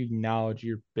glad you acknowledge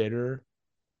you're bitter,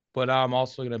 but I'm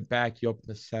also going to back you up in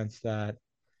the sense that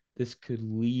this could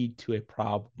lead to a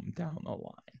problem down the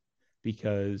line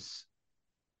because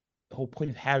the whole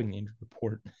point of having the injury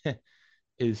report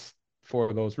is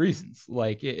for those reasons.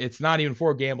 Like it's not even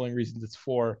for gambling reasons; it's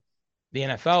for the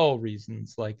NFL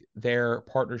reasons, like their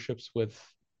partnerships with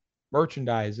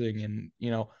merchandising and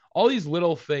all these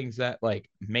little things that like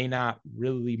may not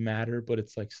really matter, but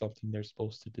it's like something they're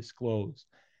supposed to disclose.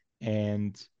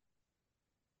 And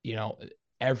you know,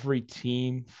 every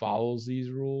team follows these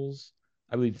rules.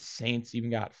 I believe the Saints even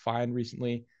got fined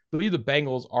recently. I believe the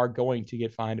Bengals are going to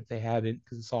get fined if they haven't,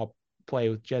 because I saw play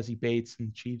with Jesse Bates in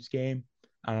the Chiefs game.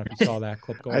 I don't know if you saw that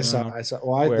clip I going saw. around I saw.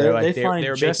 Well, where they like they find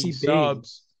were making Jesse subs.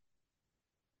 Bates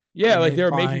Yeah, and like they they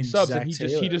were making find subs and Zach he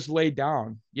Taylor. just laid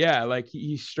down. Yeah, like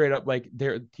he straight up like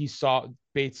there he saw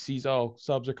Bates sees, oh,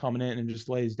 subs are coming in, and just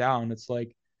lays down. It's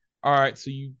like, all right,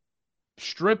 so you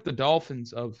strip the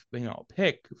Dolphins of,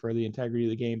 pick for the integrity of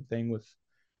the game thing with,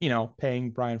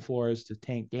 paying Brian Flores to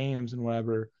tank games and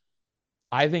whatever.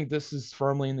 I think this is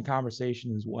firmly in the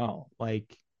conversation as well.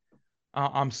 Like,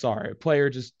 I'm sorry, a player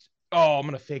just, oh, I'm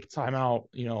gonna fake timeout,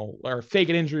 or fake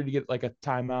an injury to get like a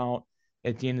timeout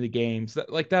at the end of the games.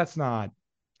 That's not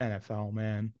NFL,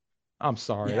 man. I'm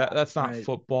sorry, Yeah, that's not I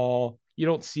football. You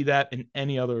don't see that in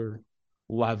any other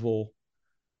level.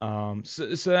 So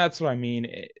that's what I mean.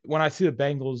 When I see the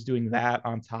Bengals doing that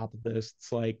on top of this,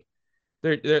 it's like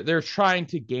they're trying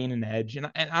to gain an edge, and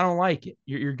I don't like it.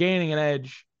 You're gaining an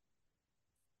edge,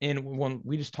 and when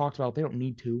we just talked about, they don't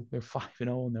need to. They're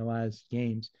 5-0 in their last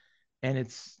games, and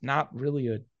it's not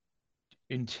really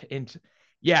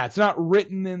yeah, it's not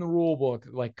written in the rule book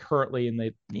like currently, and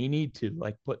they need to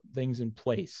like put things in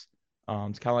place.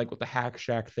 It's kind of like with the hack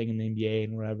shack thing in the NBA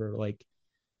and whatever. Like,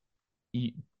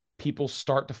 you, people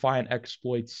start to find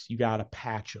exploits, you got to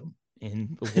patch them,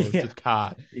 in the words yeah, of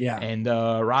Cod. yeah. And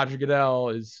Roger Goodell,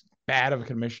 is bad of a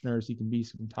commissioner as he can be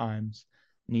sometimes,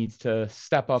 needs to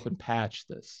step up and patch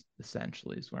this,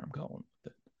 essentially, is where I'm going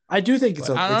with it. I do think But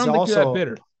I it's don't think you're that also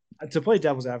bitter. to play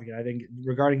devil's advocate. I think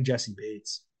regarding Jesse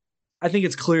Bates, I think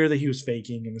it's clear that he was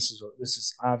faking, and this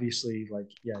is obviously like,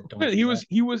 yeah, don't do that.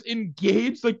 He was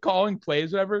engaged, like calling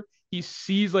plays, whatever. He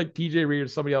sees like PJ Reed or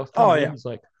somebody else Oh coming in. yeah, He's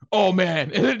like, "Oh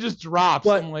man," and it just drops.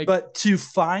 I'm like, but to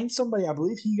find somebody, I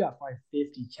believe he got fined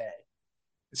 50K.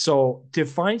 So to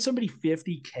find somebody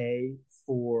 50K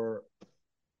for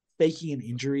faking an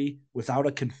injury without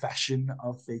a confession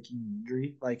of faking an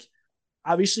injury, like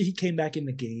obviously he came back in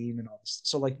the game and all this.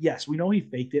 So like, yes, we know he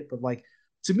faked it, but like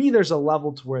to me, there's a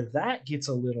level to where that gets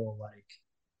a little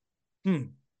like,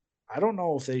 I don't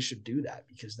know if they should do that,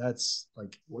 because that's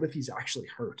like, what if he's actually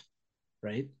hurt?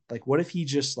 Right? Like, what if he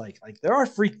just like there are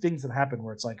freak things that happen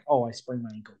where it's like, oh, I sprained my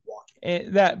ankle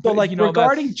walking. that, So but like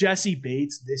regarding that's Jesse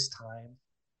Bates this time,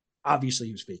 obviously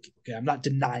he was faking. Okay, I'm not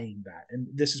denying that, and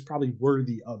this is probably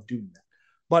worthy of doing that.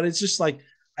 But it's just like,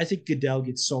 I think Goodell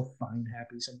gets so fine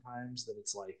happy sometimes that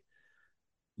it's like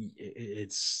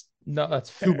it's no, that's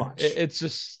it's too fair. much. It's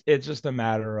just a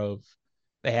matter of,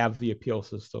 they have the appeal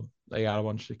system. They got a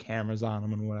bunch of cameras on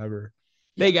them and whatever.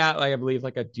 They Yeah, got, like, I believe,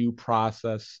 like a due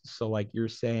process. So like you're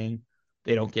saying,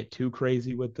 they don't get too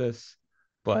crazy with this.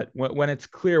 But when it's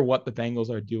clear what the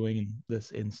Bengals are doing in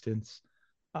this instance,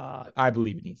 I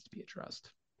believe it needs to be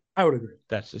addressed. I would agree.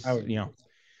 That's I just, would agree.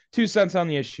 2 cents on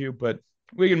the issue, but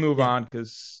we can move Yeah, on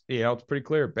because, it's pretty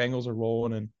clear. Bengals are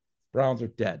rolling and Browns are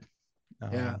dead.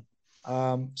 yeah.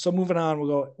 Um, So moving on,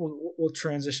 we'll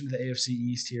transition to the AFC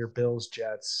East here. Bills,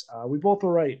 Jets. We both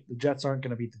were right. The Jets aren't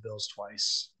going to beat the Bills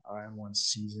twice in one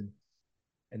season,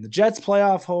 and the Jets'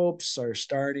 playoff hopes are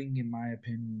starting, in my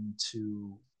opinion,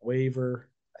 to waver.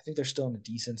 I think they're still in a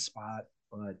decent spot,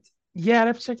 but yeah, I'd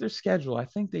have to check their schedule. I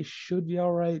think they should be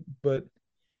all right, but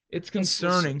it's let's check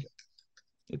concerning.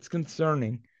 It's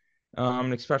concerning,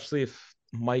 especially if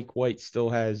Mike White still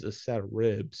has a set of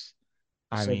ribs.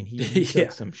 I So mean, he took yeah,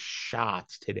 some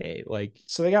shots today. Like,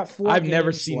 so they got four I've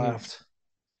never games seen him. left.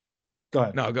 Go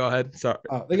ahead. No, go ahead. Sorry.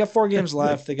 They got 4 games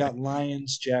left. They got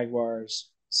Lions, Jaguars,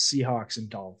 Seahawks, and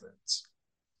Dolphins.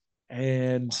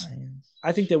 And Lions.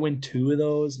 I think they win 2 of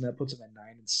those, and that puts them at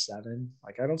 9-7.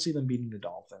 Like, I don't see them beating the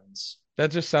Dolphins.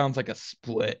 That just sounds like a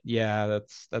split. Yeah,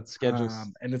 that schedule's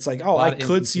And it's like, a oh, I lot of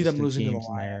could see them inconsistent losing to the games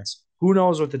in there. Lions. Who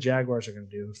knows what the Jaguars are going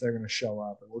to do, if they're going to show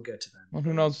up, and we'll get to them. Well,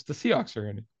 who knows what the Seahawks are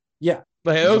going to do? Yeah,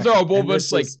 Like, those are exactly. a whole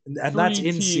bunch, like, And that's three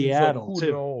in teams. Like, Seattle who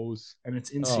too, knows? and it's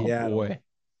in Oh Seattle. boy.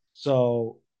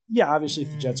 So yeah, obviously, if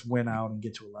the Mm. Jets win out and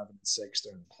get to 11-6,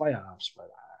 they're in the playoffs. But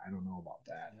I don't know about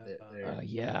that.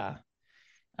 Yeah,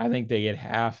 I think they get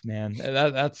half, man.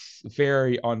 That's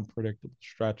very unpredictable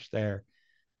stretch there.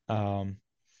 Um,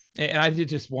 and I did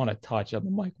just want to touch on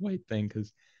the Mike White thing,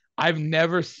 because I've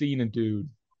never seen a dude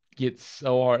get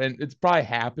so hard, and it's probably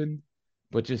happened,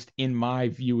 but just in my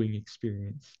viewing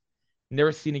experience,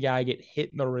 never seen a guy get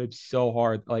hit in the ribs so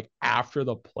hard. Like, after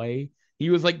the play, he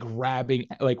was like grabbing,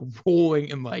 like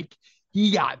rolling, and like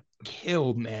he got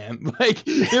killed, man. Like,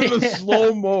 in the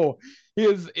slow mo,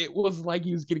 it was like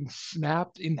he was getting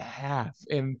snapped in half,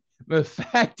 and the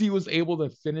fact he was able to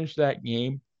finish that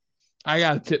game, I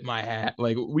gotta tip my hat.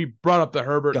 Like, we brought up the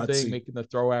Herbert thing, Gutsy. making the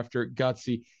throw after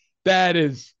gutsy. That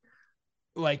is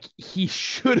like he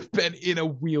should have been in a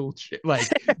wheelchair, like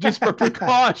just for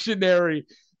precautionary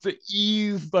to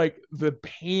ease like the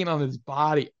pain on his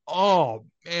body. Oh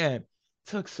man,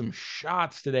 took some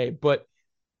shots today, but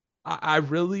I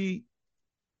really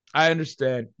I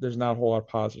understand there's not a whole lot of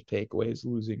positive takeaways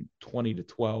losing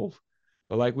 20-12,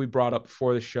 but like we brought up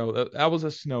before the show, that was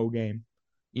a snow game.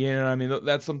 You know what I mean?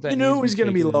 That's something You that knew needs it to be was going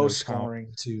to be taken low into account.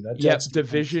 scoring too. That Jets Yep,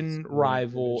 defense is division really a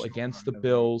rival divisional against the rival.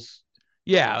 Bills.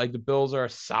 Yeah, like the Bills are a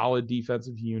solid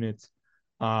defensive unit.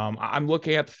 I'm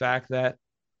looking at the fact that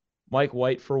Mike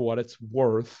White, for what it's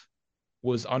worth,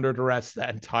 was under duress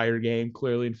that entire game,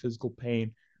 clearly in physical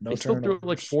pain. They No still threw it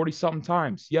like turnovers. 40 something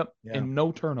times. Yep. Yeah. And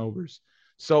no turnovers.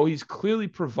 So he's clearly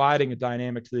providing a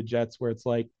dynamic to the Jets where it's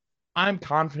like, I'm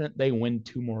confident they win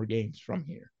 2 more games from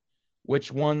here.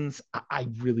 Which ones, I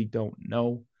really don't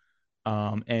know.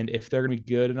 And if they're going to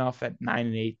be good enough at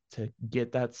 9-8 to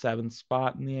get that 7th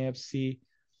spot in the AFC,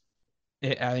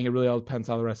 I think it really all depends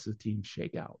how the rest of the teams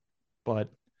shake out. But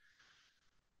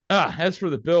as for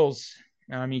the Bills,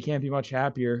 I mean, you can't be much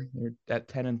happier. They're at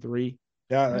 10-3.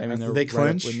 Yeah. I mean, Did they're they right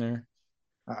up in clinch? there.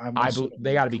 I'm assuming They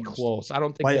they got to be clinched close. I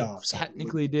don't think they playoffs at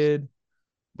technically least, did,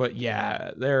 but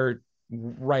yeah, they're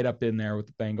right up in there with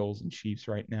the Bengals and Chiefs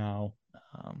right now.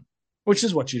 Um, which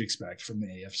is what you'd expect from the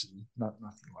AFC. Nothing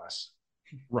less.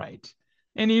 right,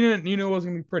 and you know it was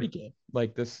gonna be a pretty game.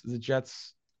 Like this, the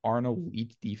Jets aren't a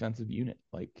weak defensive unit.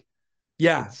 Like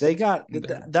Yeah, it's they got.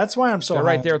 they're, That's why I'm so they're high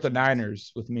right on there the with the Jets.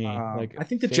 Niners with me. Like I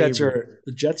think favorite,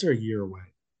 The Jets are a year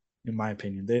away, in my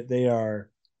opinion. They are.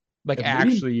 like I'm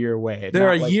reading. actually your way,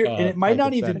 They're a not like year, and a it might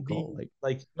not even hypothetical. be Like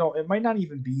like no. It might not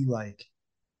even be like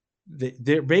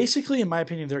they're basically, in my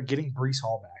opinion, they're getting Brees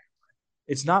Hall back.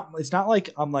 It's not. It's not like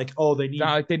I'm like, oh, they it's not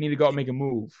need. like they need to go out and make a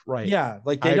move. Right. Yeah,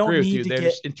 like I they don't agree with need you. to They're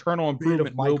get just internal rid of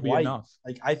improvement will Mike be White. enough.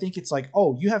 Like I think it's like,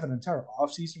 oh, you have an entire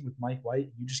offseason with Mike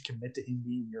White. You just commit to him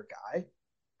being your guy.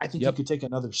 I think you Yep. could take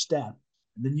another step,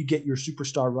 and then you get your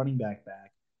superstar running back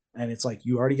back, and it's like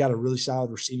you already got a really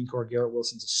solid receiving core. Garrett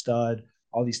Wilson's a stud.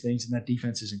 All these things, and that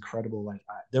defense is incredible. Like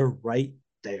they're right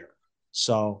there.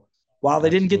 So while they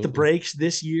didn't get the Absolutely. breaks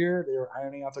this year, they were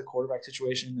ironing out their quarterback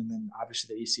situation, and then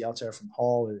obviously the ACL tear from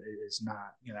Hall is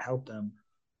not going to help them.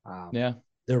 Um, Yeah.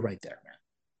 they're right there, man.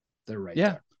 They're right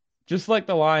Yeah. there. Just like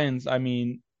the Lions, I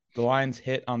mean, the Lions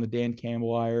hit on the Dan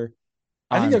Campbell hire.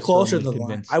 I think I'm they're closer firmly than the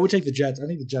line. I would convinced. take the Jets. I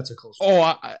think the Jets are closer.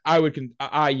 Oh, I would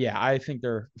yeah, I think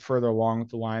they're further along with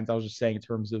the Lions. I was just saying in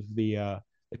terms of the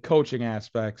coaching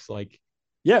aspects, like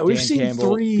Yeah, we've Dan seen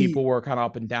Campbell, three. people were kind of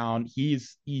up and down.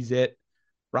 He's it.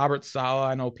 Robert Saleh,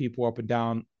 I know people were up and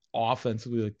down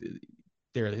offensively.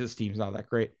 Like his team's not that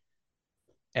great.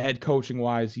 Head coaching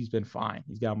wise, he's been fine.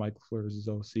 He's got Michael Flores as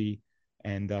OC,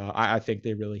 and I think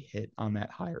they really hit on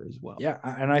that hire as well. Yeah,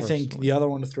 and I think the Personally, other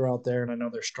one to throw out there, and I know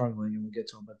they're struggling, and we'll get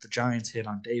to them, but the Giants hit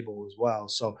on Dable as well.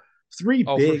 So three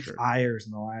oh for big sure. hires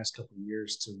in the last couple of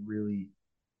years to really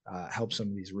help some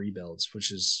of these rebuilds,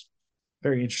 which is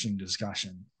very interesting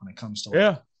discussion when it comes to like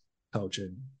Yeah.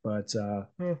 coaching. But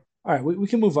all right, we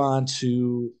can move on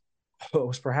to what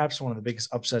was perhaps one of the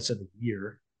biggest upsets of the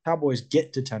year. Cowboys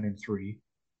get to 10-3,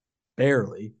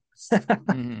 barely.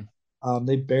 Mm-hmm.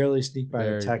 They barely sneak by the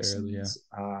Very barely. Yeah. Texans.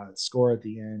 Score at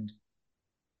the end.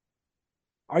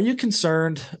 Are you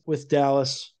concerned with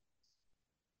Dallas?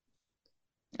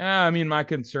 Yeah, I mean, my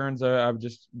concerns are, I've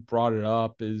just brought it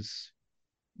up is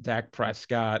Dak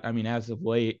Prescott. I mean, as of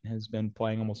late, has been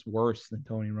playing almost worse than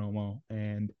Tony Romo,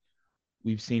 and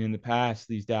we've seen in the past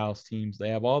these Dallas teams, they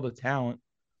have all the talent,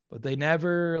 but they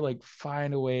never like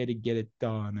find a way to get it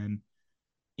done.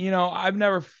 And I've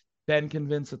never been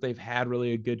convinced that they've had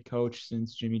really a good coach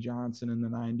since Jimmy Johnson in the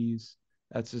 '90s.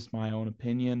 That's just my own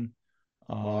opinion.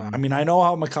 Well, I Um, mean, I know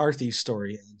how McCarthy's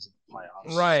story ends in the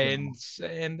playoffs, right, so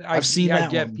and I've seen I that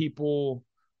get one. people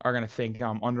are gonna think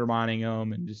I'm undermining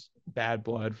him and just bad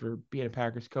blood for being a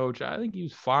Packers coach. I think he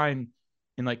was fine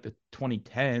in like the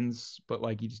 2010s, but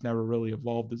like he just never really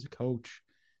evolved as a coach.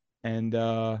 And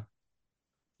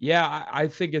yeah, I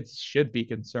think it should be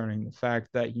concerning the fact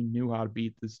that he knew how to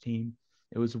beat this team.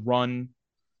 It was run,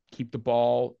 keep the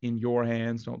ball in your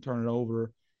hands, don't turn it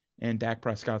over. And Dak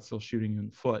Prescott's still shooting you in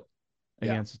the foot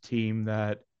Yeah, against a team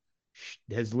that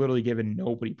has literally given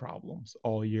nobody problems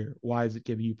all year. Why is it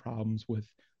giving you problems with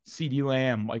CD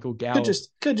Lamb, Michael Gallup,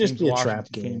 could just James be a trap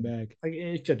Washington came game. back? Like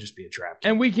it could just be a trap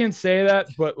And game. we can say that,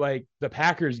 but like the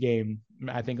Packers game,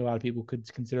 I think a lot of people could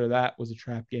consider that was a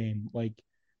trap game. Like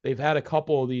they've had a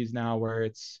couple of these now where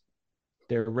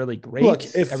they're really Look,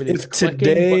 great, everything's if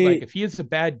clicking, but like today, if he has a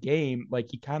bad game, like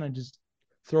he kind of just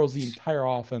throws the entire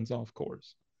offense off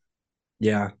course.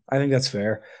 Yeah, I think that's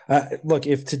fair. Look,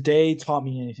 if today taught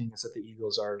me anything, it's that the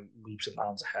Eagles are leaps and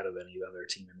bounds ahead of any other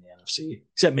team in the NFC,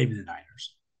 except maybe the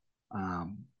Niners.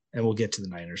 And we'll get to the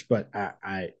Niners, but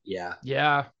yeah,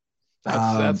 Yeah, that's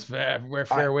um, fair, I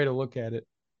fair way to look at it.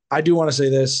 I do want to say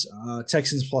this: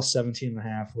 Texans plus 17 and a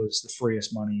half was the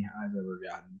freest money I've ever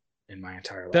gotten in my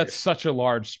entire That's life. such a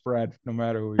large spread, no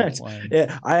matter who you're playing.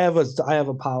 Yeah, I have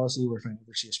a policy where if I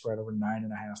ever see a spread over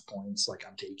 9.5 points, like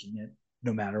I'm taking it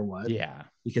no matter what Yeah,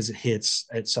 because it hits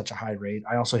at such a high rate.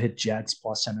 I also hit Jets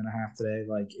plus 10.5 today.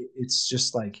 Like it's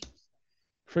just like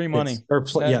free it's money.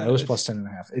 yeah, it was plus It's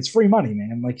 10.5. It's free money,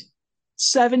 man. Like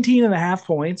 17.5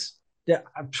 points. Yeah,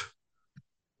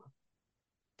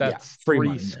 yeah, that's free three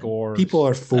money, man. People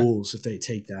scores. are fools if they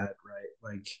take that, right?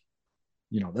 Like,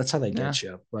 that's how they Yeah, get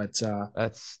you. But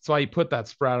that's why you put that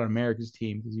spread on America's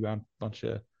team, because you got a bunch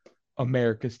of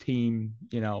America's team,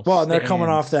 well, and they're coming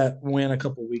off stands. that win a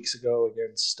couple weeks ago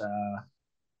against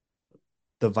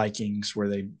the Vikings where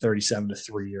they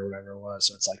 37-3 or whatever it was.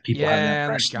 So it's like people have that Yeah, and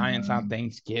the pressure on Giants on them.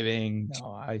 Thanksgiving.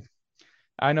 No,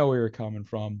 I know where you're coming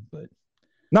from, but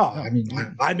No, I no,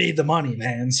 mean I made the money,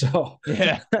 man. So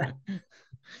yeah,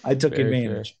 I took very fair.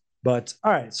 advantage. But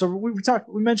all right, so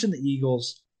we mentioned the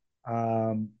Eagles.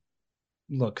 Um,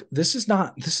 look, this is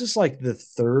like the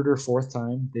third or fourth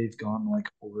time they've gone like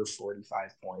over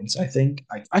 45 points. I think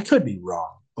I could be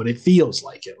wrong, but it feels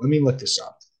like it. Let me look this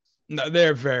up. No,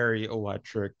 they're very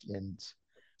electric, and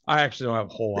I actually don't have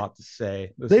a whole lot to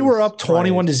say. This They were is up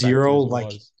probably 21 to expected 0 as it like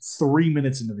was. 3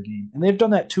 minutes into the game. And they've done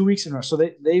that 2 weeks in a row. So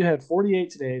they had 48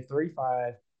 today,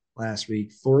 35 last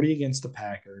week, 40 against the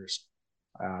Packers,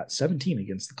 17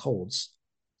 against the Colts.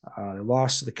 They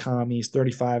lost to the Commies,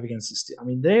 35 against the Steelers. I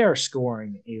mean, they are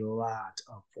scoring a lot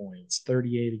of points.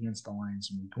 38 against the Lions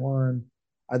in week one.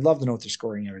 I'd love to know what their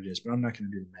scoring average is, but I'm not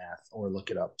going to do the math or look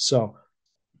it up. So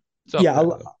It's up yeah, there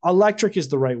though. electric is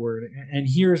the right word. And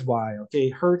here's why. Okay.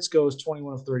 Hertz goes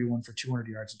 21 of 31 for 200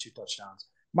 yards and 2 touchdowns.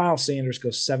 Miles Sanders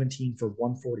goes 17 for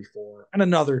 144 and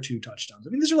another 2 touchdowns.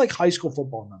 I mean, these are like high school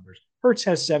football numbers. Hertz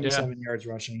has Yeah, 77 yards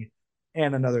rushing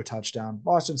and another touchdown.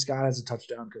 Boston Scott has a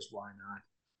touchdown because why not?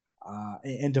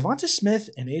 And Devonta Smith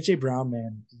and AJ Brown,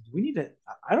 man, we need to.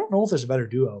 I don't know if there's a better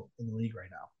duo in the league right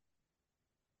now.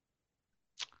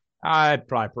 I'd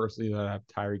probably personally have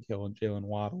Tyreek Hill and Jalen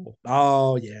Waddle.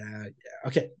 Oh yeah, yeah.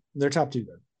 Okay, they're top two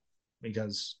then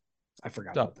because I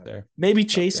forgot It's about up that. there. Maybe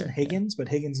It's up Chase and there. Yeah, Higgins, but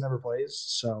Higgins never plays,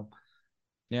 so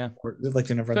yeah. or like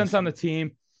they never run the Depends on field. the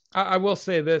team. I will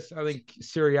say this: I think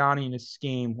Sirianni and his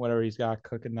scheme, whatever he's got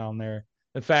cooking down there,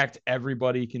 the fact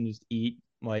everybody can just eat,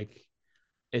 like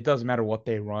it doesn't matter what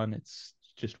they run, it's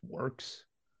just works.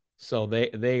 So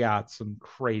they got some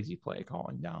crazy play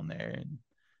calling down there and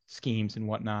schemes and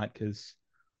whatnot, because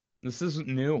this isn't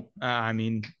new. I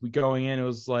mean, we going in, it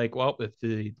was like, well, if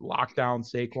the lockdown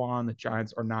Saquon, the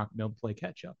Giants are not going to be able to play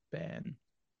catch up, and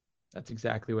that's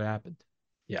exactly what happened.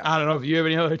 Yeah. I don't know if you have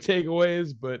any other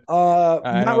takeaways, but I Not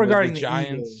know that the regarding the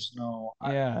Giants, Eagles. No.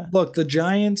 yeah, Look, the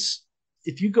Giants.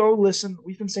 If you go listen,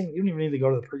 we've been saying you don't even need to go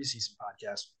to the preseason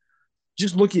podcast.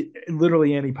 Just look at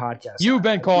literally any podcast. you've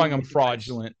been I feel calling them like I've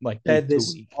fraudulent like said week to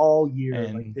this week, all year.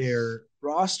 Like and their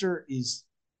roster is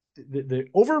they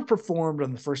overperformed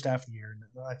on the first half of the year.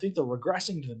 And I think they're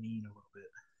regressing to the mean a little bit.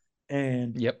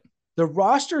 And yep, the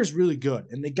roster is really good,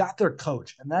 and they got their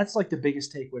coach, and that's like the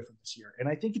biggest takeaway from this year. And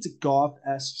I think it's a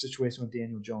Goff-esque situation with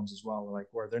Daniel Jones as well, like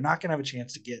where they're not going to have a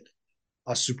chance to get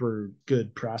a super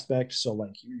good prospect. So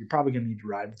like you're probably going to need to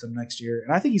ride with him next year,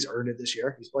 and I think he's earned it this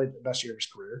year. He's played the best year of his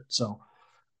career. So,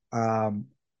 um,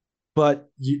 but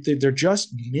they're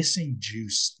just missing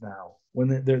juice now.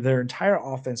 When their entire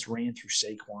offense ran through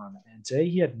Saquon, and today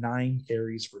he had 9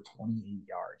 carries for 28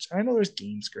 yards. And I know there's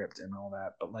game script and all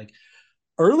that, but like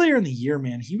earlier in the year,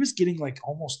 man, he was getting like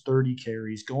almost 30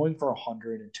 carries, going for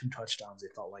 102 touchdowns.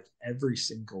 It felt like every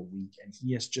single week, and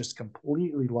he has just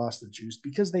completely lost the juice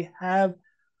because they have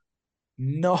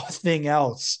nothing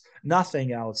else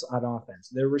on offense.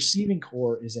 Their receiving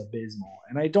core is abysmal,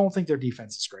 and I don't think their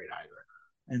defense is great either.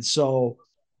 And so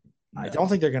I don't no,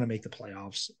 think they're going to make the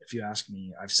playoffs. If you ask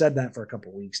me, I've said that for a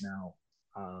couple of weeks now.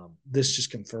 This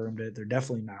just confirmed it. They're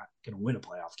definitely not going to win a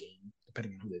playoff game,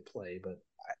 depending on who they play. But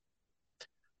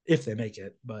if they make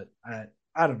it. But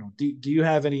I don't know. Do you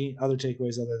have any other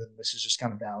takeaways other than this is just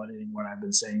kind of validating what I've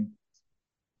been saying?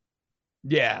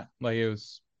 yeah, like it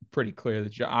was pretty clear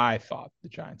that I thought the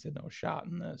Giants had no shot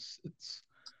in this. It's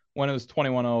when it was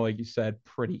 21-0, like you said,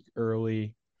 pretty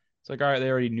early. It's like, all right, they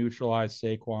already neutralized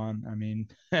Saquon. I mean,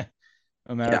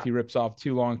 no matter if Yeah. he rips off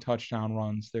 2 long touchdown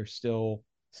runs, they're still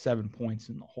 7 points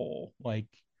in the hole. Like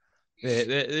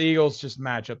the Eagles just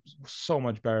match up so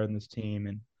much better than this team,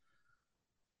 and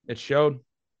It showed.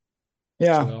 That's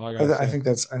Yeah, really all I gotta say.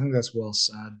 I think that's well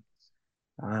said.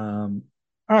 All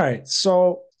right,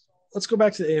 so let's go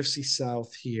back to the AFC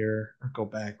South here. Or go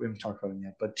back. We haven't talked about it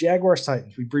yet, but Jaguars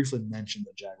Titans. We briefly mentioned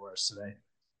the Jaguars today.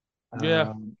 Yeah,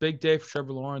 Um, big day for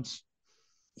Trevor Lawrence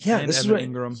yeah, and this is Evan what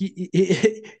Ingram.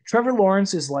 Trevor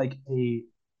Lawrence is like a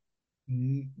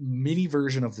mini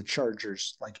version of the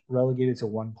Chargers, like relegated to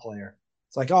one player.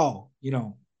 It's like, oh,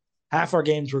 half our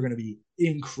games were going to be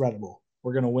incredible.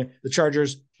 We're going to win. The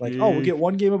Chargers, like, oh, we'll get Sheesh.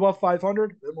 one game above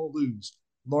 500, then we'll lose.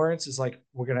 Lawrence is like,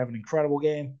 we're going to have an incredible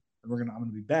game, and I'm going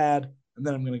to be bad, and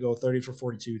then I'm going to go 30 for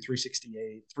 42,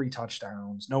 368, 3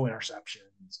 touchdowns, no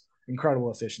interceptions,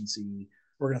 incredible efficiency.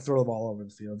 We're going to throw the ball over the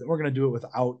field. We're going to do it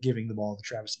without giving the ball to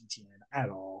Travis Etienne at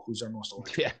all, who's our most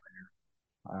electric Yeah,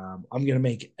 player. I'm going to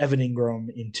make Evan Ingram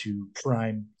into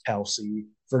prime Kelsey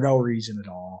for no reason at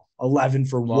all. 11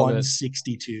 for love it.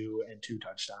 162 and 2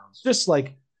 touchdowns. Just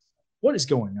like, what is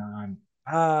going on?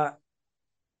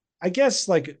 I guess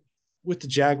like with the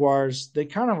Jaguars, they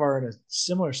kind of are in a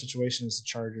similar situation as the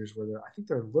Chargers, where I think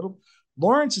they're a little.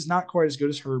 Lawrence is not quite as good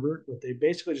as Herbert, but they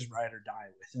basically just ride or die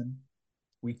with him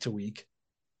week to week,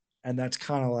 and that's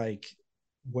kind of like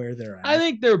where they're I at.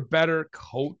 think they're better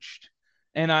coached,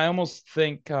 and I almost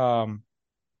think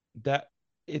that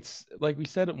it's like we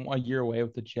said a year away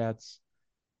with the Jets.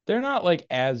 They're not like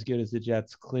as good as the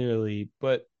Jets, clearly,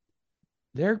 but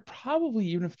they're probably,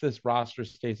 even if this roster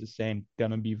stays the same,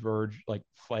 gonna be verge like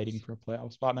fighting for a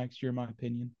playoff spot next year, in my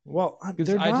opinion. Well, Because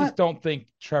they're I just not. don't think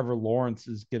Trevor Lawrence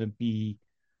is gonna be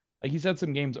like, he's had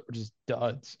some games that are just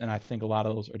duds, and I think a lot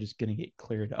of those are just gonna get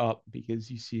cleared up because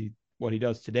you see what he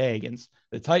does today against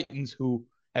the Titans, who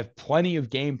have plenty of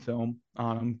game film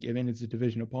on him, given it's a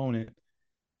division opponent.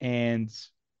 And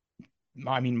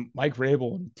I mean, Mike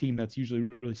Vrabel and a team that's usually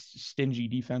really stingy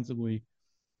defensively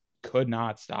could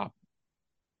not stop.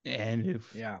 And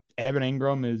if Yeah. Evan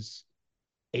Ingram is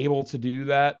able to do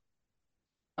that,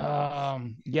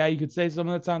 yeah, you could say some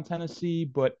of that's on Tennessee,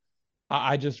 but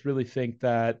I just really think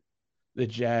that the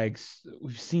Jags,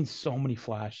 we've seen so many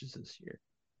flashes this year.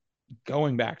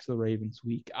 Going back to the Ravens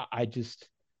week,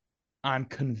 I'm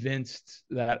convinced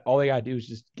that all they got to do is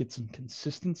just get some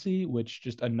consistency, which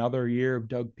just another year of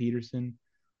Doug Peterson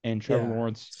and Trevor Yeah.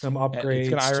 Lawrence, Some it's going to upgrades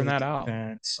to iron the that out.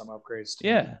 defense, some upgrades to the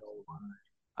Yeah. O line.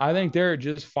 I think they're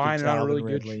just Get finding on a Calvin really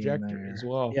good Ridley in trajectory as there.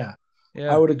 well. Yeah, I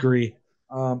Yeah. would agree.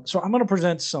 So I'm going to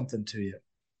present something to you.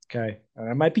 Okay. And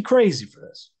I might be crazy for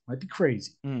this. Might be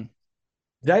crazy. Mm.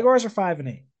 Jaguars are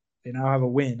 5-8. They now have a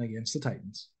win against the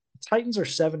Titans. The Titans are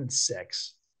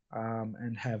 7-6,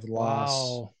 and have lost.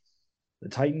 Wow. The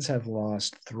Titans have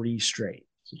lost 3 straight.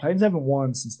 So Titans haven't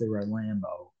won since they were at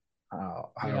Lambeau, Yeah.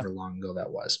 however long ago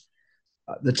that was.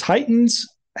 The Titans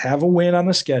have a win on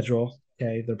the schedule.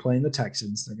 Okay, they're playing the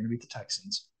Texans. They're going to beat the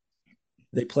Texans.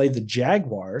 They play the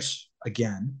Jaguars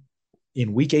again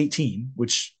in Week 18,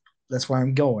 which that's why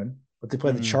I'm going. But they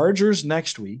play the Mm. Chargers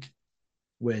next week,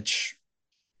 which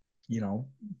you know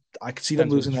I could see them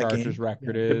Depends what the losing that Chargers game.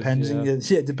 record Yeah, is. depending.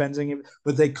 Yeah. Yeah, depending.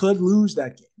 But they could lose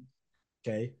that game.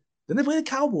 Okay. Then they play the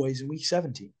Cowboys in Week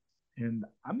 17, and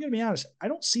I'm going to be honest. I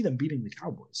don't see them beating the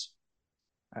Cowboys.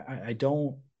 I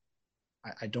don't.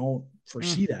 I don't Mm.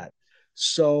 foresee that.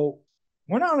 So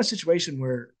we're not in a situation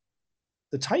where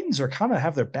the Titans are kind of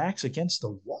have their backs against the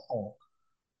wall.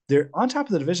 They're on top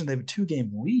of the division. They have a 2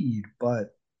 game lead,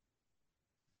 but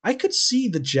I could see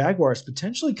the Jaguars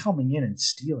potentially coming in and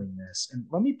stealing this. And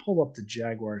let me pull up the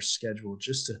Jaguars schedule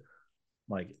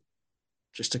like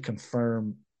just to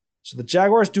confirm. So the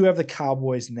Jaguars do have the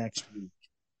Cowboys next week.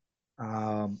 They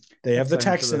have the Exciting for the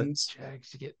Texans. Jags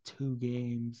to get 2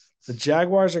 games. The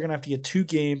Jaguars are going to have to get 2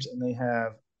 games, and they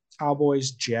have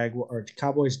Cowboys,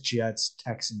 Jets,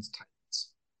 Texans, Titans.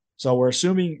 So we're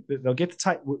assuming that they'll get the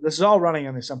Titans. This is all running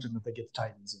on the assumption that they get the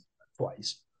Titans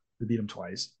twice. They beat them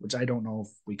twice, which I don't know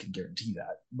if we can guarantee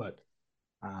that, but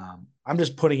I'm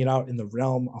just putting it out in the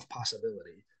realm of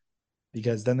possibility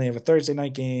because then they have a Thursday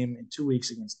night game in 2 weeks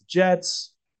against the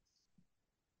Jets.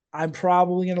 I'm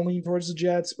probably going to lean towards the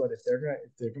Jets, but if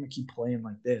they're gonna keep playing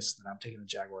like this, then I'm taking the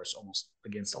Jaguars almost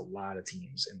against a lot of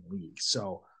teams in the league.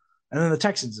 So, and then the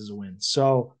Texans is a win.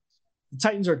 So the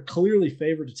Titans are clearly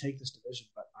favored to take this division,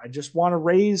 but I just want to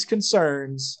raise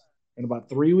concerns in about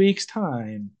 3 weeks'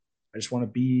 time. I just want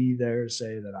to be there to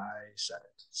say that I said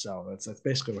it. So that's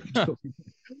basically what I'm doing.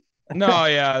 No,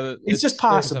 yeah, It's just it's there's a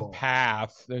possible.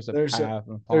 path. There's a There's a path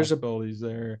and there's a possibilities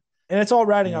there. and it's all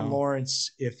riding You on know.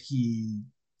 Lawrence if he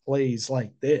plays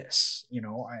like this.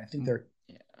 I think Mm. they're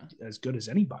Yeah. as good as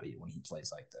anybody when he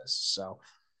plays like this. So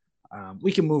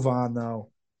we can move on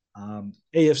though.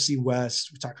 AFC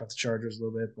West. We talked about the Chargers a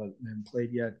little bit, but we haven't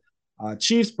played yet.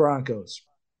 Chiefs Broncos.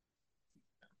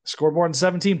 scored more than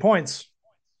 17 points,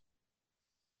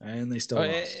 and they still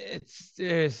lost.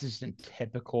 It's just in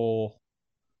typical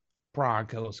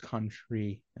Broncos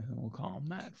country. We'll call them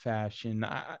that fashion.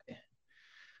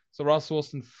 So Russell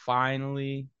Wilson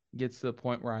finally gets to the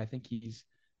point where I think he's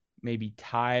maybe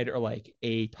tied or like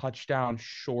a touchdown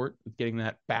short of getting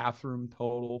that bathroom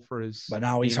total for his But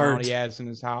now the he's amount he hurt. has in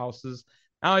his houses.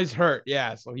 Now he's hurt,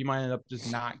 yeah, so he might end up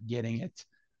just not getting it.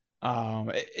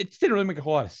 It didn't really make a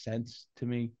whole lot of sense to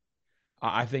me.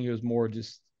 I think it was more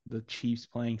just the Chiefs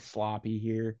playing sloppy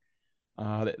here.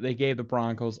 They gave the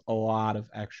Broncos a lot of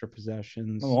extra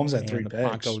possessions, Mahomes had three and the picks.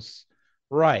 Broncos,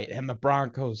 right, and the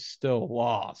Broncos still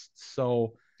lost.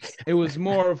 So it was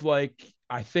more of like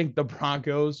I think the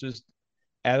Broncos just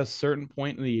at a certain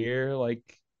point in the year, like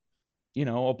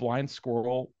a blind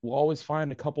squirrel will always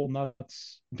find a couple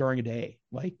nuts during a day.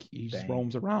 Like he just Dang.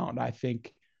 roams around. I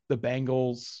think the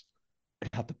Bengals,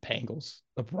 not the Bengals,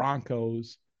 the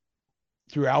Broncos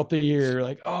throughout the year,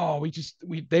 like, oh,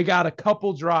 they got a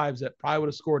couple drives that probably would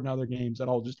have scored in other games that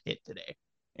all just hit today.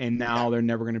 And Yeah. now they're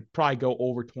never going to probably go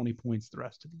over 20 points the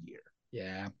rest of the year.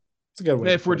 Yeah. It's a good way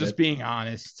to If we're put just it. being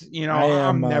honest, I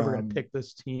am I'm never going to pick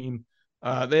this team.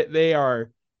 They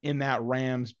are in that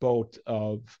Rams boat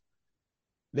of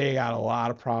they got a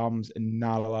lot of problems and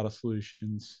not a lot of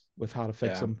solutions with how to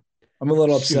fix yeah. them I'm a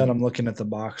little upset. soon. I'm looking at the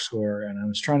box score and I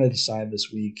was trying to decide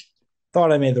this week.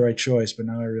 Thought I made the right choice, but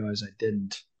now I realize I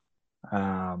didn't.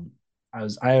 Um,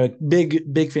 I had a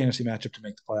big fantasy matchup to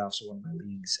make the playoffs of one of my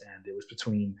leagues, and it was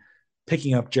between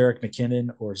picking up Jerick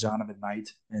McKinnon or Zonovan Knight,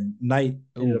 and Knight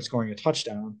ended up Ooh, scoring a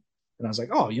touchdown. And I was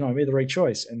like, oh, I made the right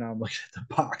choice. And now I'm looking at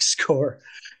the box score,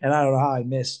 and I don't know how I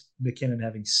missed McKinnon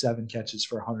having 7 catches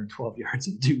for 112 yards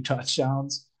and 2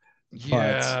 touchdowns. But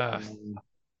yeah.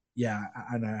 yeah,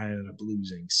 I ended up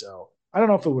losing. So I don't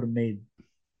know if it would have made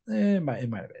it might have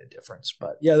made a difference,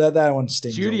 but yeah, that one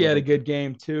stings a Judy had a little. good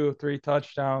game too, 3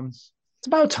 touchdowns. It's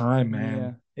about time, Yeah,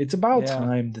 man. It's about yeah.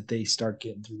 time that they start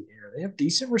getting through the air. They have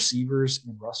decent receivers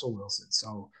in Russell Wilson.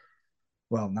 So,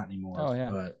 well, not anymore, Oh yeah.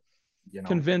 but you know,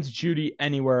 Convinced Judy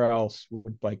anywhere else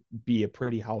would like be a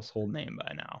pretty household name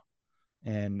by now.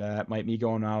 And that might be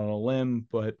going out on a limb,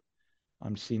 but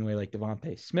I'm just seeing the way like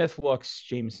Devontae Smith looks,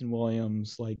 Jameson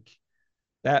Williams, like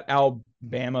that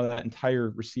Alabama, that entire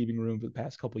receiving room for the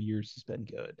past couple of years has been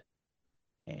good.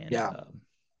 And yeah,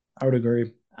 I would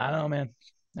agree. I don't know, man.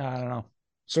 I don't know.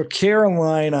 So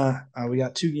Carolina, we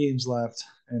got 2 games left,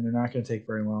 and they're not going to take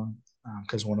very long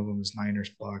because one of them is Niners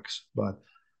Bucks. But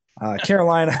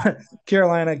Carolina,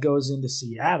 Carolina goes into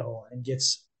Seattle and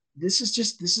gets. This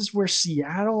is where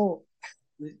Seattle,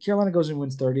 Carolina goes and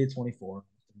wins 30-24.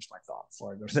 Finish my thought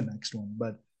before I go to the next one,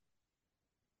 but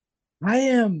I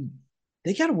am.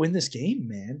 They got to win this game,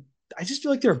 man. I just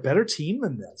feel like they're a better team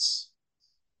than this.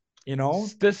 You know,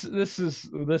 This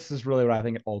is really what I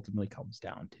think it ultimately comes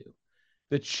down to.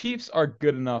 The Chiefs are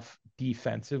good enough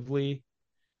defensively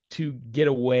to get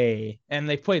away, and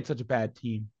they played such a bad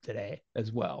team today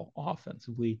as well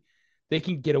offensively. They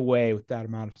can get away with that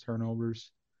amount of turnovers.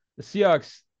 The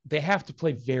Seahawks, they have to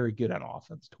play very good on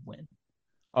offense to win.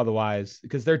 Otherwise,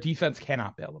 because their defense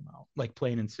cannot bail them out. Like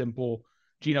plain and simple.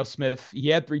 Geno Smith, he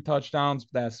had 3 touchdowns,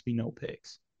 but that has to be no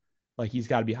picks. Like he's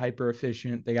got to be hyper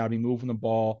efficient. They got to be moving the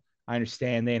ball. I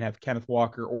understand they didn't have Kenneth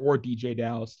Walker or DJ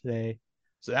Dallas today.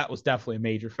 So that was definitely a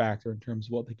major factor in terms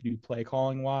of what they could do play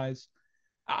calling wise.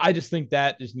 I just think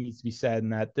that just needs to be said,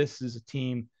 and that this is a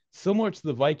team similar to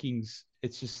the Vikings.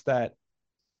 It's just that,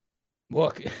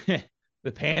 look,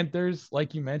 the Panthers,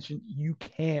 like you mentioned, you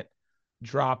can't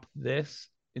drop this,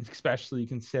 especially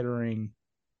considering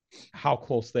how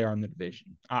close they are in the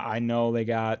division. I know they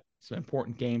got some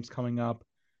important games coming up.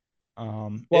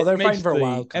 well, It they're fighting makes for a the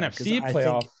wild card because NFC I think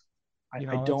playoff, I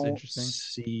that's don't interesting.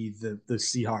 see the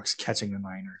Seahawks catching the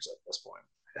Niners at this point.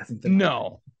 I think the Niners.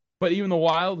 No, but even the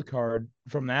wild card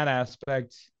from that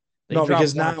aspect, they No, drop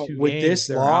because one or now two with games, this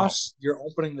they're out. loss, you're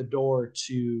opening the door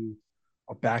to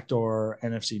a backdoor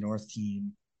NFC North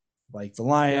team like the Yep.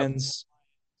 Lions,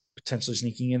 potentially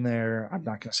sneaking in there. I'm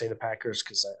not going to say the Packers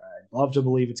because I'd love to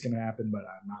believe it's going to happen, but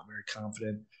I'm not very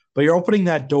confident. But you're opening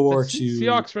that The door to,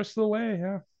 Seahawks rest of the way,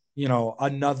 yeah.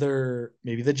 another,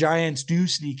 maybe the Giants do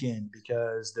sneak in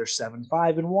because they're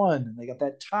 7-5-1 and they got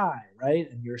that tie,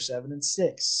 right? And you're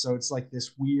 7-6. So it's like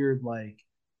this weird, like,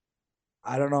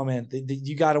 I don't know, man.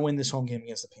 You got to win this home game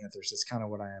against the Panthers. That's kind of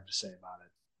what I have to say about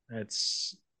it.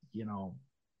 It's, you know,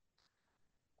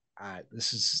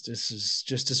 this is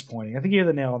just disappointing. I think you hit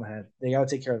the nail on the head. They got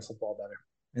to take care of the football better,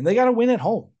 and they got to win at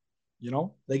home.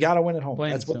 They got to win at home.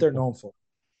 Plain and That's what they're simple. known for.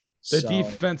 The So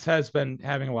defense has been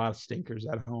having a lot of stinkers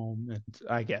at home, and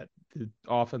I get the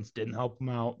offense didn't help them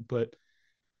out, but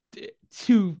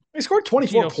to They scored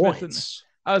 24 Geno Smith, and points.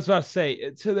 I was about to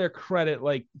say, to their credit,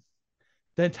 like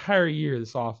the entire year,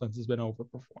 this offense has been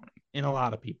overperforming in a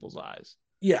lot of people's eyes.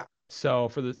 Yeah. So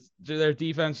for their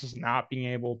defense just not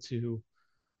being able to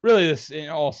really this in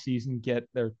all season get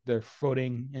their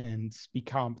footing and be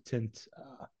competent,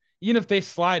 even if they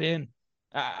slide in,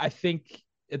 I think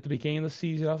at the beginning of the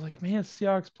season I was like, man,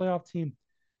 Seahawks playoff team.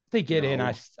 If they get in,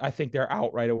 No. I think they're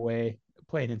out right away.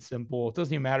 Plain and simple. It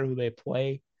doesn't even matter who they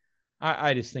play.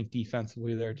 I just think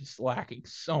defensively they're just lacking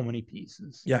so many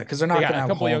pieces. Yeah, because they're They not going got to a have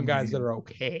a couple of young home guys that game. are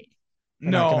okay.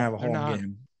 They're not going to No, have a they're home not.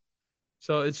 game.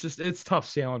 So it's tough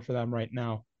sailing for them right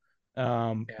now.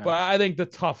 Yeah. But I think the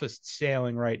toughest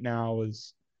sailing right now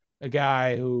is a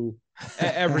guy who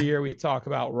every year we talk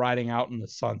about riding out in the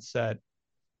sunset.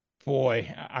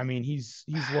 Boy, I mean he's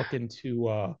looking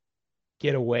to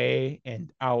get away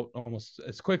and out almost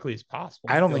as quickly as possible.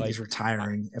 I I don't feel think he's like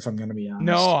retiring, if I'm going to be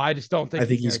no, honest. I just don't I think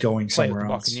think he's he's gonna going play with somewhere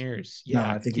the else. Buccaneers. No,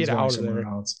 Yeah, I think he's get going out of somewhere there.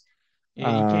 else. He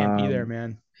can't be there,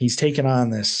 man. He's taken on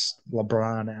this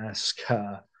LeBron-esque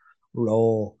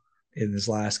role in his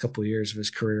last couple of years of his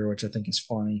career, which I think is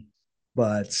funny.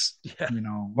 But Yeah,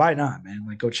 why not, man?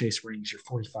 Like, go chase rings. You're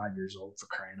 45 years old, for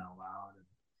crying out loud.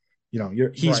 And, you're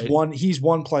right. he's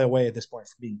one play away at this point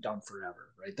from being done forever,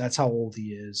 right? That's how old he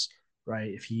is,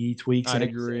 right? If he tweaks I'd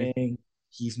agree. anything,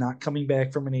 he's not coming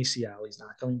back from an ACL. He's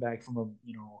not coming back from a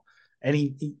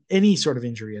any sort of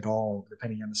injury at all,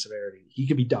 depending on the severity. He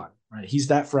could be done, right? He's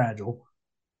that fragile.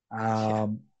 Yeah.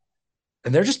 Um,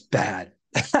 and they're just bad.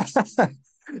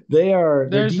 They are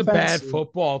their There's a defense. bad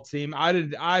football team.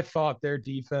 I thought their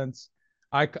defense.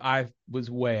 I was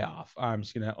way off. I'm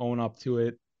just gonna own up to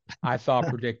it. I thought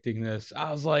predicting this.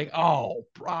 I was like, oh,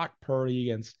 Brock Purdy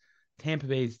against Tampa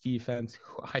Bay's defense.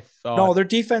 I No, thought, their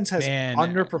defense has man,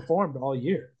 underperformed all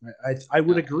year. I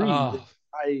would agree. oh,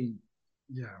 I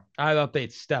Yeah. I thought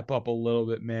they'd step up a little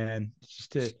bit, man.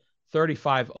 Just to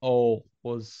 35-0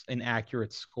 was an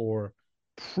accurate score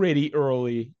pretty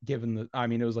early, given the. I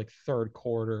mean, it was like third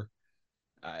quarter.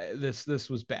 This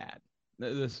was bad.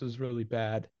 This was really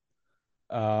bad.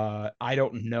 I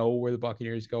don't know where the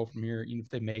Buccaneers go from here. Even if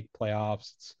they make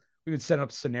playoffs, we would set up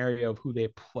a scenario of who they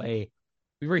play.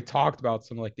 We've already talked about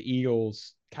some like the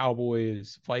Eagles,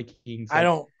 Cowboys, Vikings. Like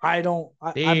I'm they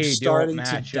don't starting to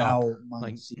match up. doubt my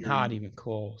Like not theory. even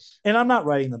close. And I'm not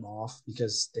writing them off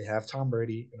because they have Tom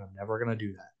Brady, and I'm never going to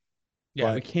do that.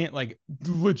 Yeah, we But can't like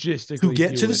to logistically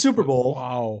get to do the it. Super But Bowl,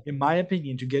 wow. in my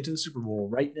opinion, to get to the Super Bowl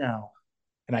right now,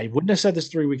 and I wouldn't have said this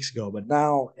 3 weeks ago, but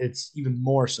now it's even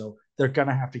more so. They're going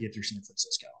to have to get through San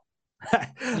Francisco.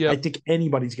 I Yep. think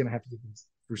anybody's going to have to get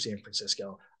through San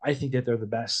Francisco. I think that they're the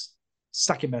best,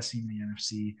 second best team in the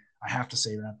NFC. I have to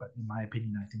say that, but in my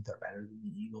opinion, I think they're better than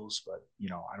the Eagles. But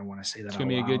I don't want to say that It's out gonna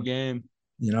be a good loud. game.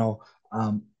 You know,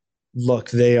 um,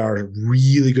 look, they are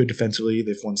really good defensively.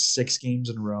 They've won 6 games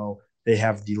in a row. They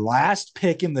have the last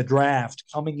pick in the draft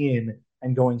coming in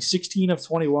and going 16 of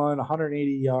 21,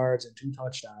 180 yards and 2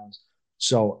 touchdowns.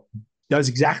 So does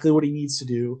exactly what he needs to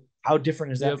do. How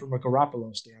different is that Yep. from a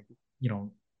Garoppolo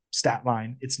stat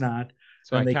line? It's not.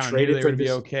 So And I they kind of knew traded they were for gonna be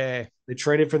this. okay. They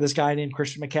traded for this guy named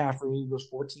Christian McCaffrey. He was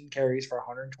 14 carries for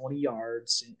 120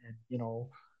 yards,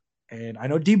 and I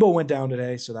know Debo went down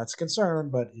today, so that's a concern.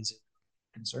 But is it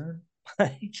a concern?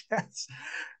 I guess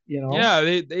Yeah,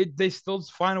 they still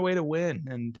find a way to win,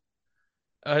 and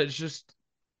it's just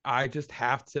I just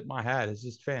have to tip my hat. It's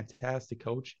just fantastic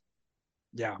coach.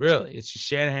 Yeah. Really, it's just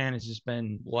Shanahan has just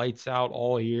been lights out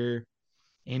all year.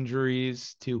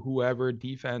 Injuries to whoever,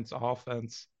 defense,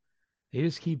 offense, they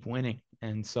just keep winning.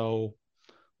 And so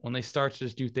when they start to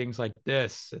just do things like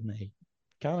this, and they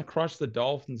kind of crush the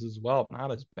Dolphins as well,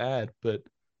 not as bad, but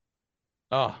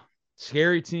oh,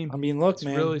 scary team. I mean, look, It's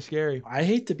really man, scary. I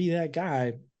hate to be that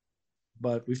guy,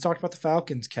 but we've talked about the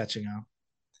Falcons catching up.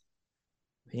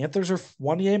 Panthers are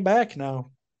 1 game back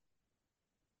now.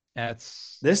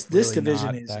 That's This really division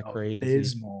not is that crazy.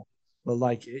 abysmal. But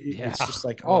like Yeah. it's just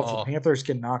like, oh, if the Oh, Panthers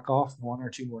can knock off 1 or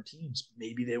 2 more teams,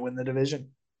 maybe they win the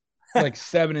division. like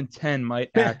 7-10 might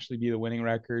actually be the winning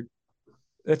record.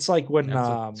 It's like when It's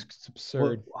what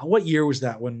absurd. what year was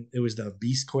that when it was the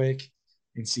Beastquake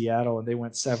in Seattle and they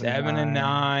went seven and Seven and nine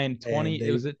nine, and 20.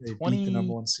 It was at they beat the number 20,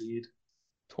 one seed.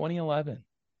 2011.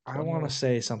 I want to 2011.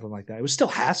 say something like that. It was still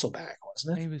Hasselback,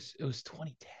 wasn't it? It was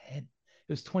 2010. It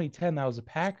was 2010. That was a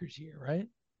Packers year, right?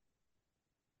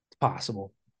 It's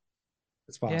possible.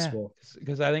 It's Yeah, possible.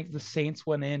 because I think the Saints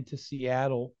went into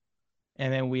Seattle,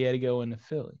 and then we had to go into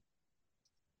Philly,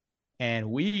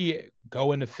 and we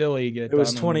go into Philly, get It it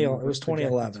was done when 20. we It were was projected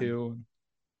 2011. to.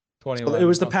 So it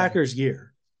was 2011. the Okay. Packers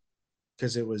year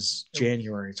because it was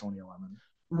January 2011.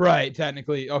 Right,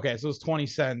 technically. Okay, so it's 20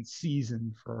 cents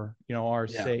season for, our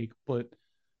Yeah. sake, but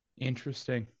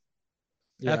interesting.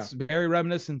 Yeah. That's very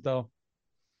reminiscent though.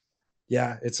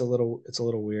 Yeah, it's a little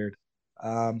weird.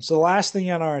 So the last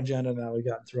thing on our agenda, now we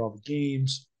got through all the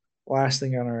games. Last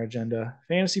thing on our agenda,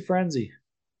 Fantasy Frenzy.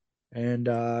 And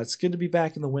it's good to be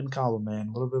back in the win column, man.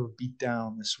 A little bit of a beat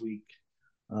down this week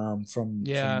Yeah, from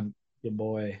your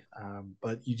boy.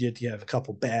 But you did have a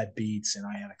couple bad beats, and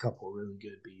I had a couple really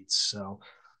good beats. So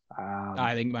um,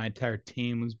 I think my entire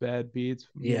team was bad beats,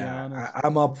 to be yeah, honest.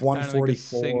 I'm up I don't think a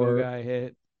single 144. guy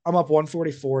hit. I'm up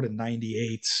 144 to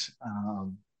 98.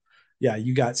 Yeah,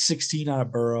 you got 16 out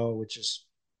of Burrow, which is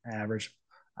average.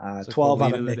 It's like the 12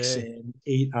 out lead of of the day. Mixon,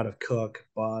 8 out of Cook,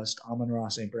 bust. Amon-Ra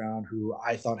St. Brown, who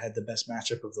I thought had the best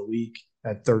matchup of the week,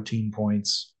 at 13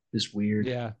 points. Is weird.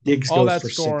 Yeah. Diggs All goes that for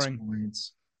six scoring.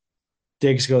 points.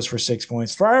 Diggs goes for 6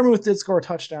 points. Fryermuth did score a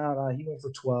touchdown. He went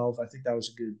for 12. I think that was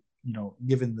a good,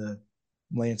 given the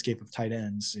landscape of tight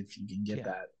ends, if you can get Yeah.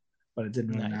 that. But it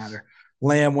didn't really Nice. matter.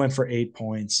 Lamb went for 8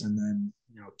 points, and then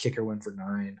Kicker went for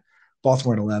 9.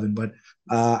 Baltimore at 11. But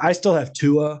I still have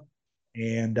Tua,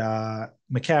 and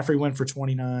McCaffrey went for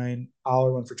 29.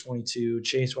 Aller went for 22.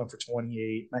 Chase went for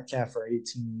 28. Metcalf for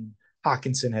 18.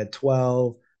 Hawkinson had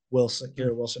 12. Hmm.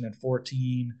 Garrett Wilson had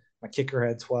 14. My kicker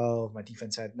had 12. My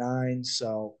defense had 9.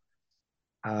 So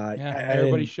Yeah. I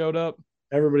Everybody didn't. showed up.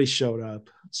 Everybody showed up.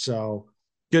 So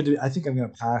good. I think I'm going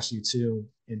to pass you too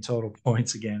in total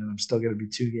points again, and I'm still going to be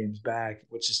 2 games back,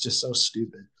 which is just so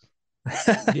stupid.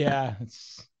 Yeah.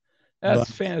 But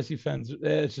That's fantasy fans.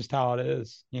 It's just how it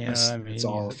is. You know what I it's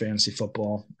mean? all fantasy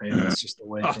football, and it's just the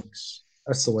way Oh, things.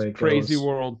 That's the it's way a it crazy goes.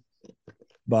 world.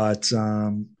 But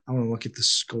I'm going to look at the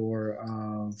score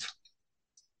of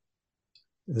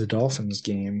the Dolphins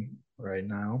game right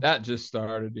now. That just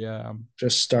started. Yeah. I'm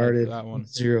Just excited for started that one.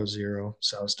 0-0,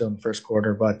 so still in the first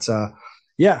quarter. But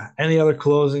yeah, any other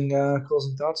closing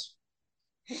thoughts?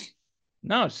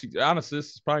 No, honestly,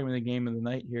 this is probably the game of the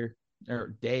night here,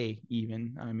 or day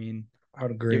even. I mean, I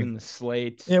would agree. given the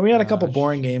slate. Yeah, we had a couple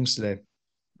boring games today.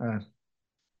 Uh,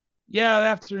 Yeah, the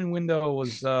afternoon window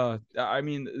was. I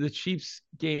mean, the Chiefs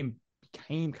game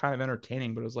became kind of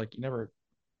entertaining, but it was like you never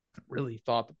really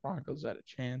thought the Broncos had a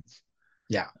chance.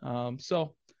 yeah,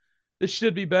 So this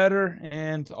should be better,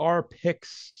 and our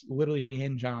picks literally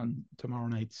hinge on tomorrow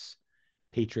night's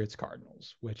Patriots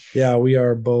Cardinals, which yeah, we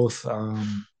are both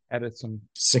added some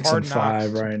six hard and knocks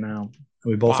five to right now.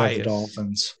 We both have the bias.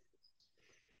 Dolphins,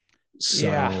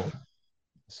 Yeah, so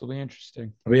this will be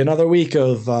interesting. it'll be another week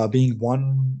of being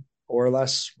one or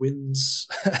less wins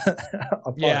Yeah,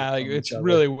 apart like from each it's other.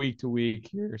 really week to week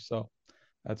here, so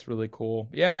that's really cool.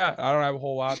 Yeah, I don't have a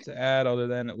whole lot to add other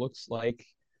than it looks like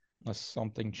unless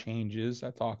something changes.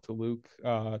 I talked to Luke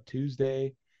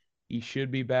Tuesday. He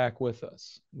should be back with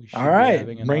us. We All should be right,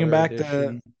 having another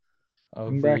edition of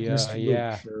bring back the Mr. Luke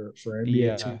yeah, for the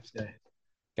NBA Tuesday.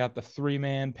 got the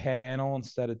 3-man panel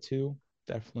instead of two.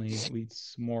 Definitely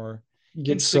leads to more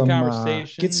Get interesting some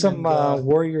conversation and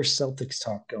Warrior Celtics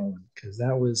talk going, because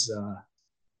that was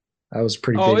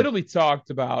pretty oh, big. it'll be talked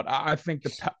about. I think the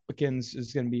Pelicans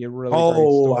is going to be a really great Oh,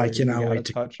 story we got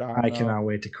to touch on I though, cannot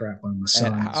wait to crap on the and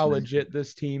Suns, how man. legit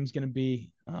this team's going to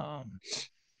be.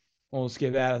 We'll just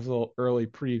give that as a little early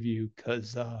preview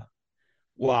because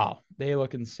wow, they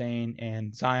look insane,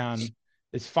 and Zion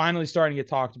is finally starting to get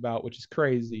talked about, which is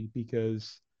crazy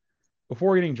because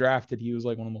before getting drafted, he was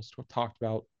like one of the most talked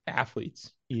about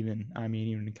athletes. Even I mean,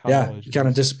 even in Yeah, college, he and kind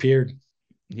of just disappeared.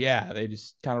 yeah, they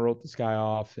just kind of wrote this guy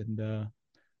off, and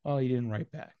oh, he didn't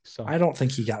write back. So I don't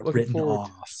think he got looking written forward.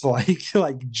 off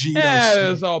like Geno Yeah, Smith.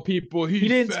 there's all people. He He's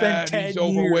didn't spend fat. He's 10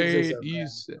 years as overweight. a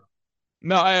He's backup.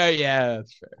 no, yeah,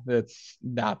 that's fair. That's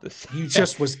not the He same.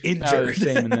 just was Not the injured.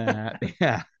 same in that.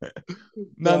 Yeah. But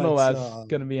Nonetheless,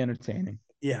 going to be entertaining.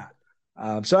 yeah.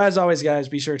 So as always, guys,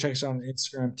 be sure to check us out on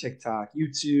Instagram, TikTok,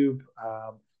 YouTube.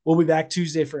 We'll be back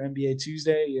Tuesday for NBA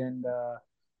Tuesday, and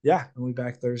yeah, we'll be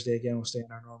back Thursday again. We'll stay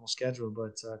on our normal schedule.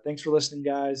 But thanks for listening,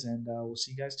 guys, and we'll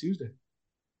see you guys Tuesday.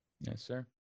 Yes, sir.